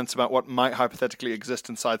arguments about what might hypothetically exist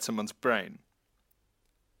inside someone's brain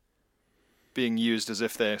being used as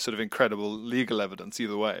if they're sort of incredible legal evidence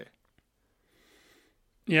either way.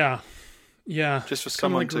 Yeah. Yeah, just for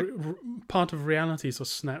someone part of reality sort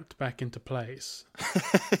of snapped back into place.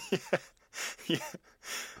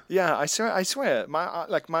 Yeah. I swear.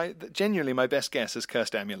 Genuinely, my best guess is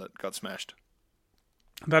Cursed Amulet got smashed.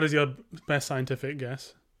 That is your best scientific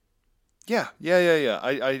guess. Yeah.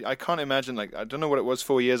 I can't imagine. Like, I don't know what it was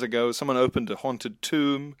 4 years ago. Someone opened a haunted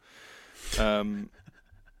tomb.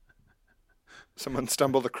 Someone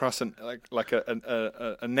stumbled across a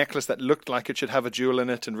necklace that looked like it should have a jewel in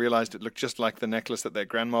it and realized it looked just like the necklace that their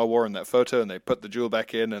grandma wore in that photo, and they put the jewel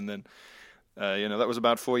back in, and then, that was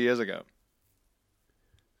about 4 years ago.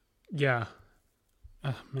 Yeah.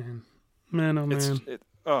 Oh, man. Man, oh, man.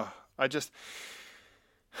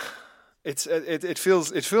 It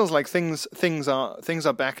feels like things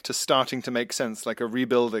are back to starting to make sense, like a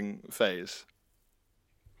rebuilding phase.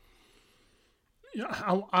 Yeah,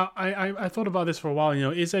 I thought about this for a while.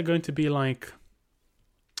 Is there going to be like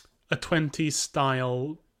a 20s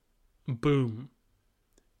style boom?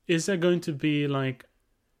 Is there going to be like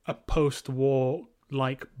a post-war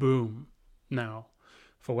like boom now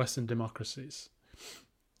for Western democracies?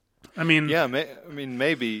 I mean, yeah,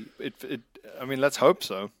 maybe it. I mean, let's hope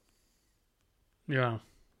so. Yeah.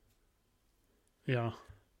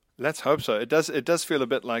 Let's hope so. It does feel a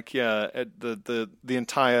bit like the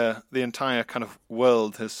entire kind of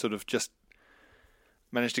world has sort of just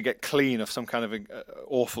managed to get clean of some kind of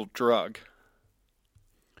awful drug.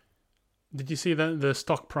 Did you see that the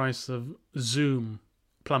stock price of Zoom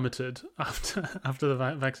plummeted after the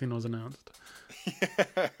vaccine was announced?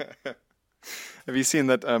 Yeah. Have you seen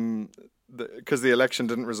that? Because the election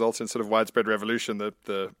didn't result in sort of widespread revolution,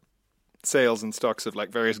 the sales and stocks of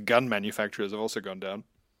like various gun manufacturers have also gone down.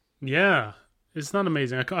 Yeah, it's not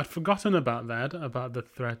amazing. I'd forgotten about that, about the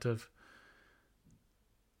threat of...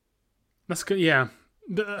 That's good. Yeah,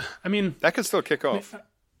 I mean, that could still kick off.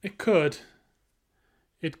 It could.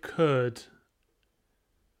 It could.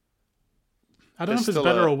 I don't know if it's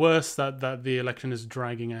better or worse that the election is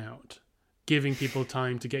dragging out, giving people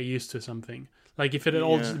time to get used to something. Like if it had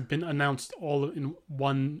all just been announced all in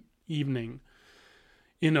one evening,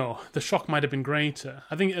 the shock might have been greater.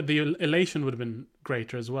 I think the elation would have been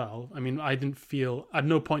greater as well. I mean, I didn't feel, at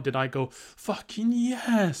no point did I go, fucking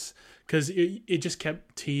yes, because it just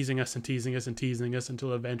kept teasing us and teasing us and teasing us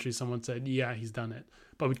until eventually someone said, yeah, he's done it.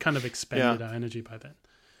 But we'd kind of expended our energy by then.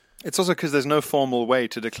 It's also because there's no formal way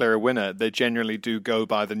to declare a winner. They generally do go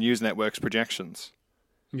by the news network's projections.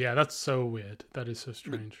 Yeah, that's so weird. That is so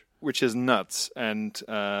strange. Which is nuts. And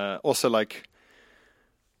also, like,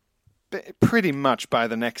 pretty much by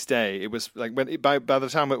the next day, it was like by the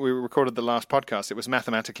time that we recorded the last podcast, it was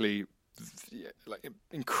mathematically like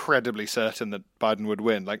incredibly certain that Biden would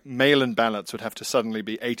win. Like, mail-in ballots would have to suddenly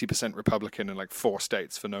be 80% Republican in like 4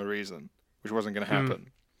 states for no reason, which wasn't going to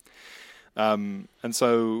happen. And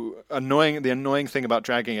so the annoying thing about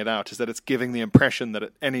dragging it out is that it's giving the impression that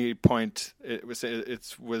at any point it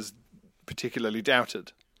was particularly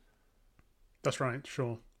doubted. That's right,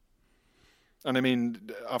 sure. And I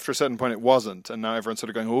mean, after a certain point it wasn't, and now everyone's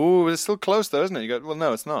sort of going, oh, it's still close though, isn't it? You go, well,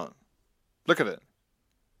 no, it's not. Look at it.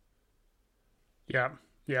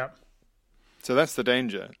 Yeah. So that's the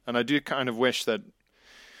danger. And I do kind of wish that,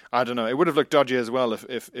 I don't know, it would have looked dodgy as well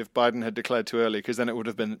if Biden had declared too early, because then it would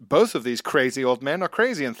have been both of these crazy old men are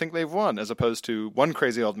crazy and think they've won, as opposed to one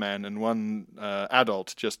crazy old man and one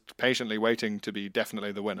adult just patiently waiting to be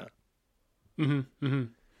definitely the winner. Mm-hmm. Mm-hmm.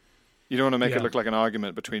 You don't want to make it look like an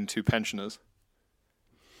argument between 2 pensioners.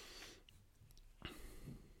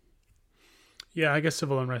 Yeah, I guess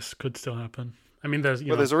civil unrest could still happen. I mean, there's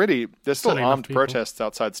still armed protests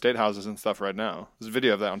outside state houses and stuff right now. There's a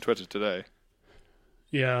video of that on Twitter today.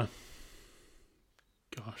 Yeah.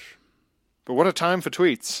 Gosh. But what a time for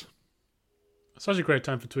tweets. Such a great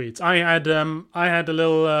time for tweets. I had a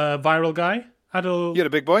little viral guy. You had a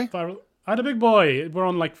big boy? I had a big boy. We're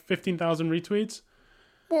on like 15,000 retweets.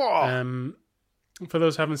 Whoa. For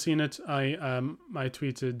those who haven't seen it, I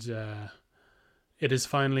tweeted, it is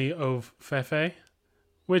finally Ove Fefe.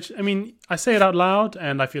 Which, I mean, I say it out loud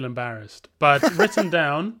and I feel embarrassed. But written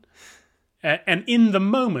down, and in the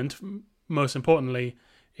moment, most importantly,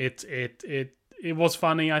 it was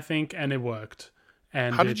funny, I think, and it worked.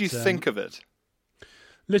 And how did you think of it?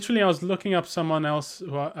 Literally, I was looking up someone else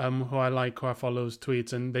who I like, who I follow's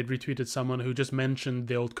tweets, and they'd retweeted someone who just mentioned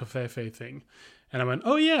the old Covfefe thing. And I went,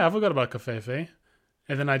 oh yeah, I forgot about Covfefe.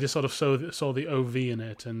 And then I just sort of saw the OV in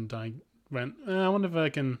it, and I went, I wonder if I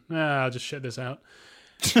can, I'll just shit this out.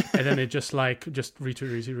 And then it just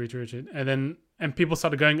retweet. And people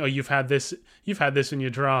started going, oh, you've had this in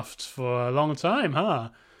your drafts for a long time, huh?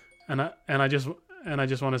 And I just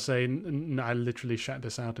want to say, I literally shat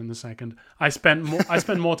this out in a second. I spent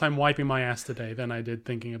more time wiping my ass today than I did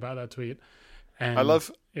thinking about that tweet. And I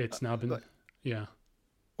love it's now been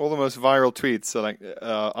all the most viral tweets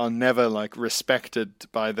are never like respected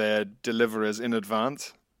by their deliverers in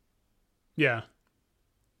advance. Yeah.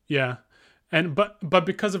 And but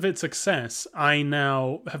because of its success, I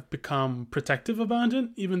now have become protective about it,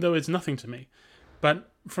 even though it's nothing to me.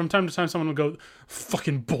 But from time to time, someone will go,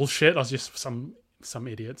 "Fucking bullshit!" I was just some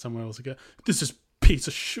idiot somewhere else go, "This is piece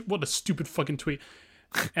of shit. What a stupid fucking tweet."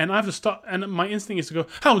 And I have to stop. And my instinct is to go,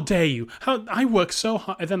 "How dare you? How I work so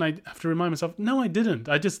hard." And then I have to remind myself, "No, I didn't.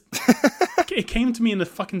 I just it came to me in a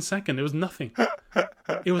fucking second. It was nothing.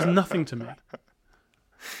 It was nothing to me."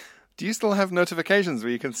 Do you still have notifications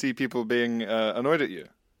where you can see people being annoyed at you?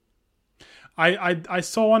 I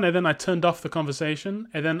saw one, and then I turned off the conversation,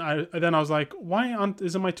 and then I was like, why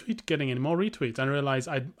isn't my tweet getting any more retweets? And I realized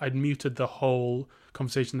I'd muted the whole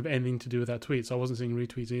conversation of anything to do with that tweet, so I wasn't seeing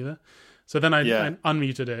retweets either. So then I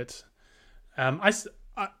unmuted it.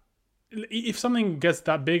 If something gets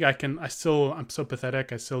that big, I'm so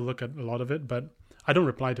pathetic. I still look at a lot of it, but I don't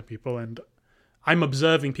reply to people, and I'm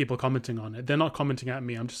observing people commenting on it. They're not commenting at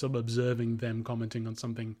me. I'm just observing them commenting on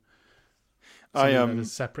something that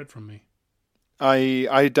is separate from me.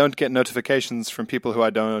 I don't get notifications from people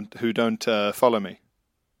who don't follow me.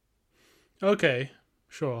 Okay,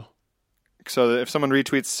 sure. So if someone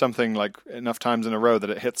retweets something like enough times in a row that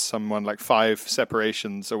it hits someone like 5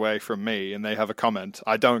 separations away from me and they have a comment,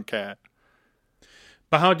 I don't care.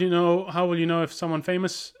 But how will you know if someone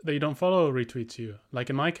famous that you don't follow retweets you? Like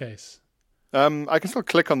in my case. I can still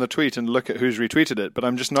click on the tweet and look at who's retweeted it, but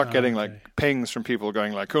I'm just not getting like pings from people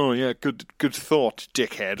going like, "Oh yeah, good thought,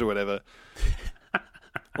 dickhead," or whatever,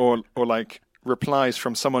 or like replies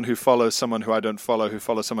from someone who follows someone who I don't follow, who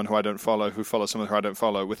follows someone who I don't follow, who follows someone who I don't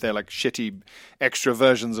follow, with their like shitty extra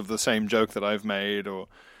versions of the same joke that I've made, or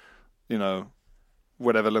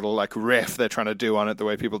whatever little like riff they're trying to do on it, the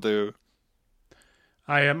way people do.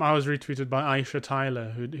 I was retweeted by Aisha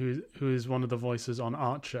Tyler, who is one of the voices on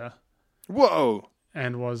Archer. Whoa!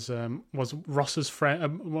 And was Ross's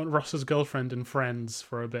Ross's girlfriend in Friends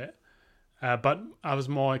for a bit, but I was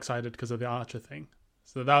more excited because of the Archer thing.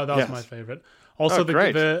 So that was my favorite. Also,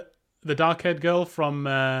 the dark-haired girl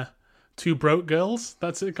from Two Broke Girls.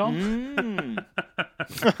 That's it, I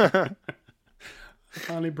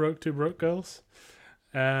finally broke Two Broke Girls.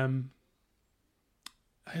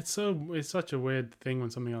 It's such a weird thing when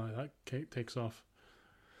something like that takes off.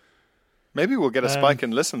 Maybe we'll get a spike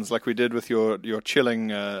in listens like we did with your chilling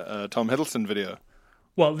Tom Hiddleston video.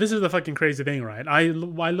 Well, this is the fucking crazy thing, right? I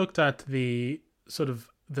looked at the sort of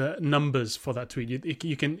the numbers for that tweet.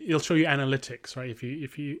 It'll show you analytics, right? If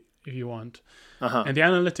you want. Uh-huh. And the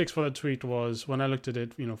analytics for that tweet was, when I looked at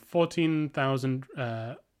it, 14,000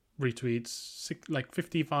 retweets, like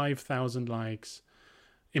 55,000 likes,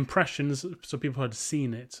 impressions. So people had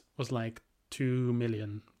seen it was like 2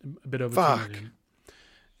 million, a bit over 2 million.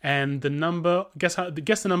 And the number, guess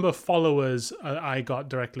the number of followers I got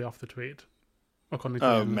directly off the tweet. According to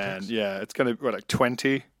oh man, yeah, it's gonna be like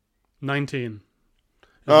 20, 19.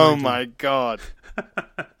 Oh 19. My god,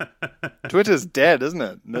 Twitter's dead, isn't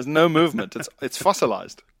it? There's no movement. It's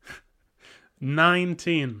fossilized.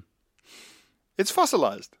 19. It's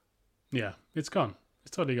fossilized. Yeah, it's gone.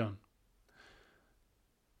 It's totally gone.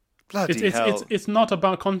 Bloody hell. It's not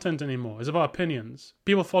about content anymore. It's about opinions.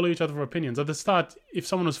 People follow each other for opinions. At the start, if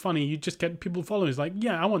someone was funny, you just get people following. It's like,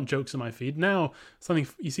 yeah, I want jokes in my feed. Now,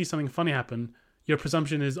 you see something funny happen, your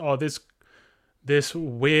presumption is, oh, this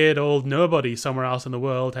weird old nobody somewhere else in the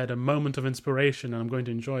world had a moment of inspiration, and I'm going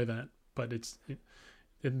to enjoy that. But it's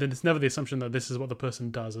never the assumption that this is what the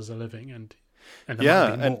person does as a living, and there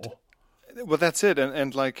might be more. Well, that's it,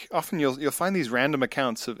 and like often you'll find these random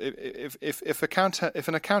accounts of if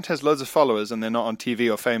an account has loads of followers and they're not on TV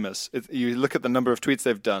or famous, you look at the number of tweets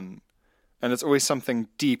they've done, and it's always something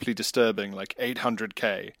deeply disturbing, like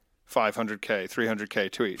 800k, 500k, 300k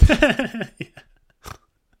tweets. Yeah.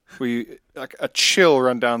 Like a chill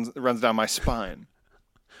runs down my spine,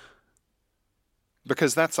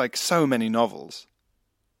 because that's like so many novels.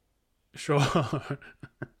 Sure.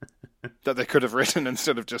 That they could have written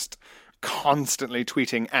instead of just constantly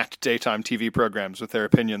tweeting at daytime TV programs with their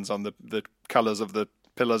opinions on the colors of the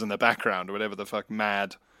pillars in the background, or whatever the fuck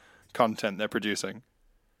mad content they're producing.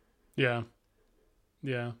 Yeah.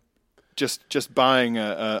 Yeah. Just buying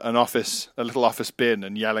a little office bin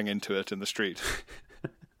and yelling into it in the street.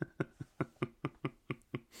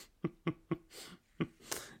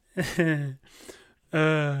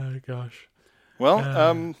 Oh gosh.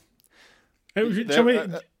 Well, shall we?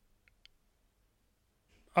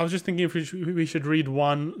 I was just thinking if we should read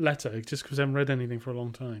one letter, just because I haven't read anything for a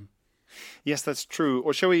long time. Yes, that's true.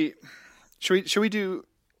 Or shall we do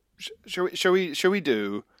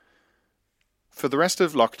for the rest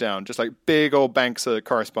of lockdown, just like big old banks of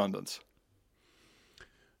correspondence?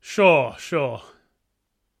 Sure.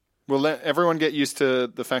 We'll let everyone get used to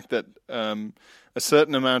the fact that a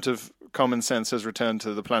certain amount of common sense has returned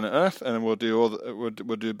to the planet Earth, and we'll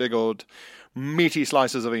do big old meaty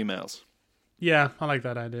slices of emails. Yeah, I like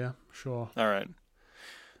that idea. Sure. All right.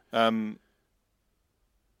 Do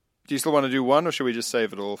you still want to do one, or should we just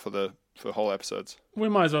save it all for whole episodes? We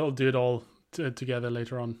might as well do it all together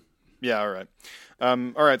later on. Yeah, all right.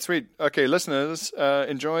 All right, sweet. Okay, listeners,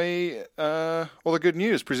 enjoy all the good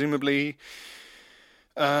news. Presumably,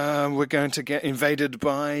 we're going to get invaded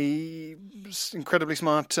by incredibly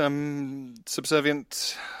smart,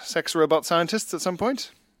 subservient sex robot scientists at some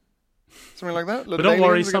point. Something like that. But don't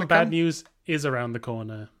worry, some bad news is around the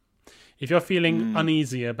corner. If you're feeling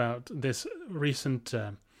uneasy about this recent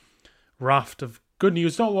raft of good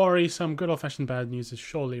news, don't worry, some good old-fashioned bad news is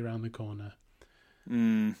surely around the corner.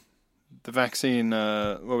 The vaccine,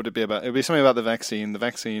 what would it be about? It would be something about the vaccine. The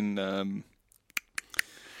vaccine... The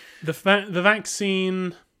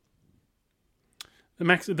vaccine...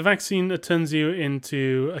 The vaccine that turns you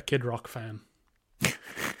into a Kid Rock fan.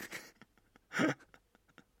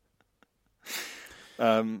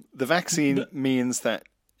 The vaccine means that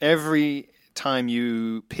every time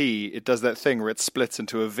you pee, it does that thing where it splits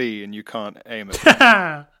into a V and you can't aim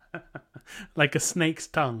it. Like a snake's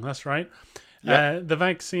tongue, that's right. Yep. The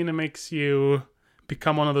vaccine makes you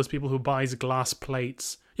become one of those people who buys glass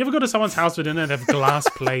plates. You ever go to someone's house for dinner and they have glass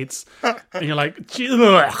plates? And you're like,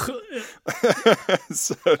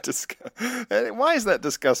 so disgusting. Why is that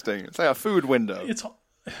disgusting? It's like a food window.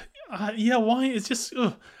 Yeah, why? It's just...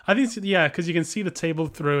 I think, because you can see the table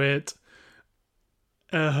through it.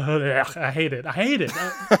 I hate it.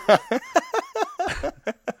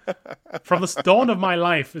 From the dawn of my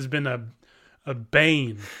life has been a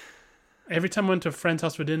bane. Every time I went to a friend's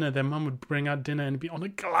house for dinner, their mum would bring out dinner and it'd be on a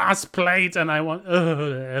glass plate, and I want...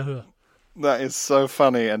 That is so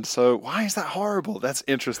funny, and so why is that horrible? That's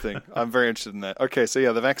interesting. I'm very interested in that. Okay, so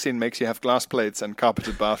yeah, the vaccine makes you have glass plates and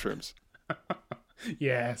carpeted bathrooms.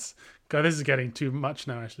 Yes. God, this is getting too much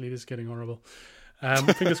now, actually. This is getting horrible.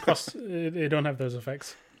 Fingers crossed they don't have those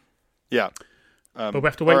effects. Yeah. But we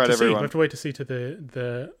have to wait to see. everyone. We have to wait to see till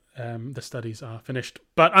the studies are finished.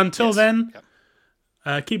 But until then,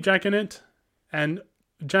 keep jacking it, and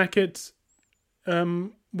jack it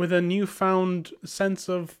with a newfound sense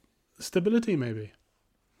of stability, maybe.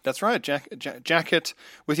 That's right. Jack it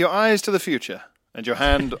with your eyes to the future and your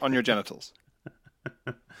hand on your genitals.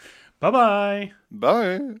 Bye-bye.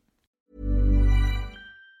 Bye.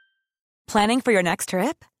 Planning for your next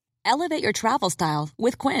trip? Elevate your travel style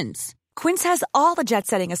with Quince. Quince has all the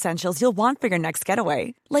jet-setting essentials you'll want for your next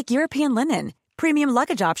getaway, like European linen, premium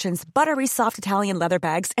luggage options, buttery soft Italian leather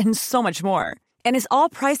bags, and so much more. And is all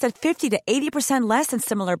priced at 50 to 80% less than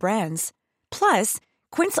similar brands. Plus,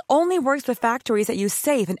 Quince only works with factories that use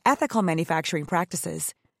safe and ethical manufacturing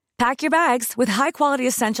practices. Pack your bags with high-quality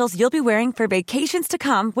essentials you'll be wearing for vacations to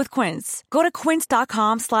come with Quince. Go to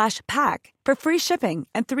quince.com/pack for free shipping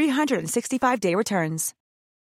and 365-day returns.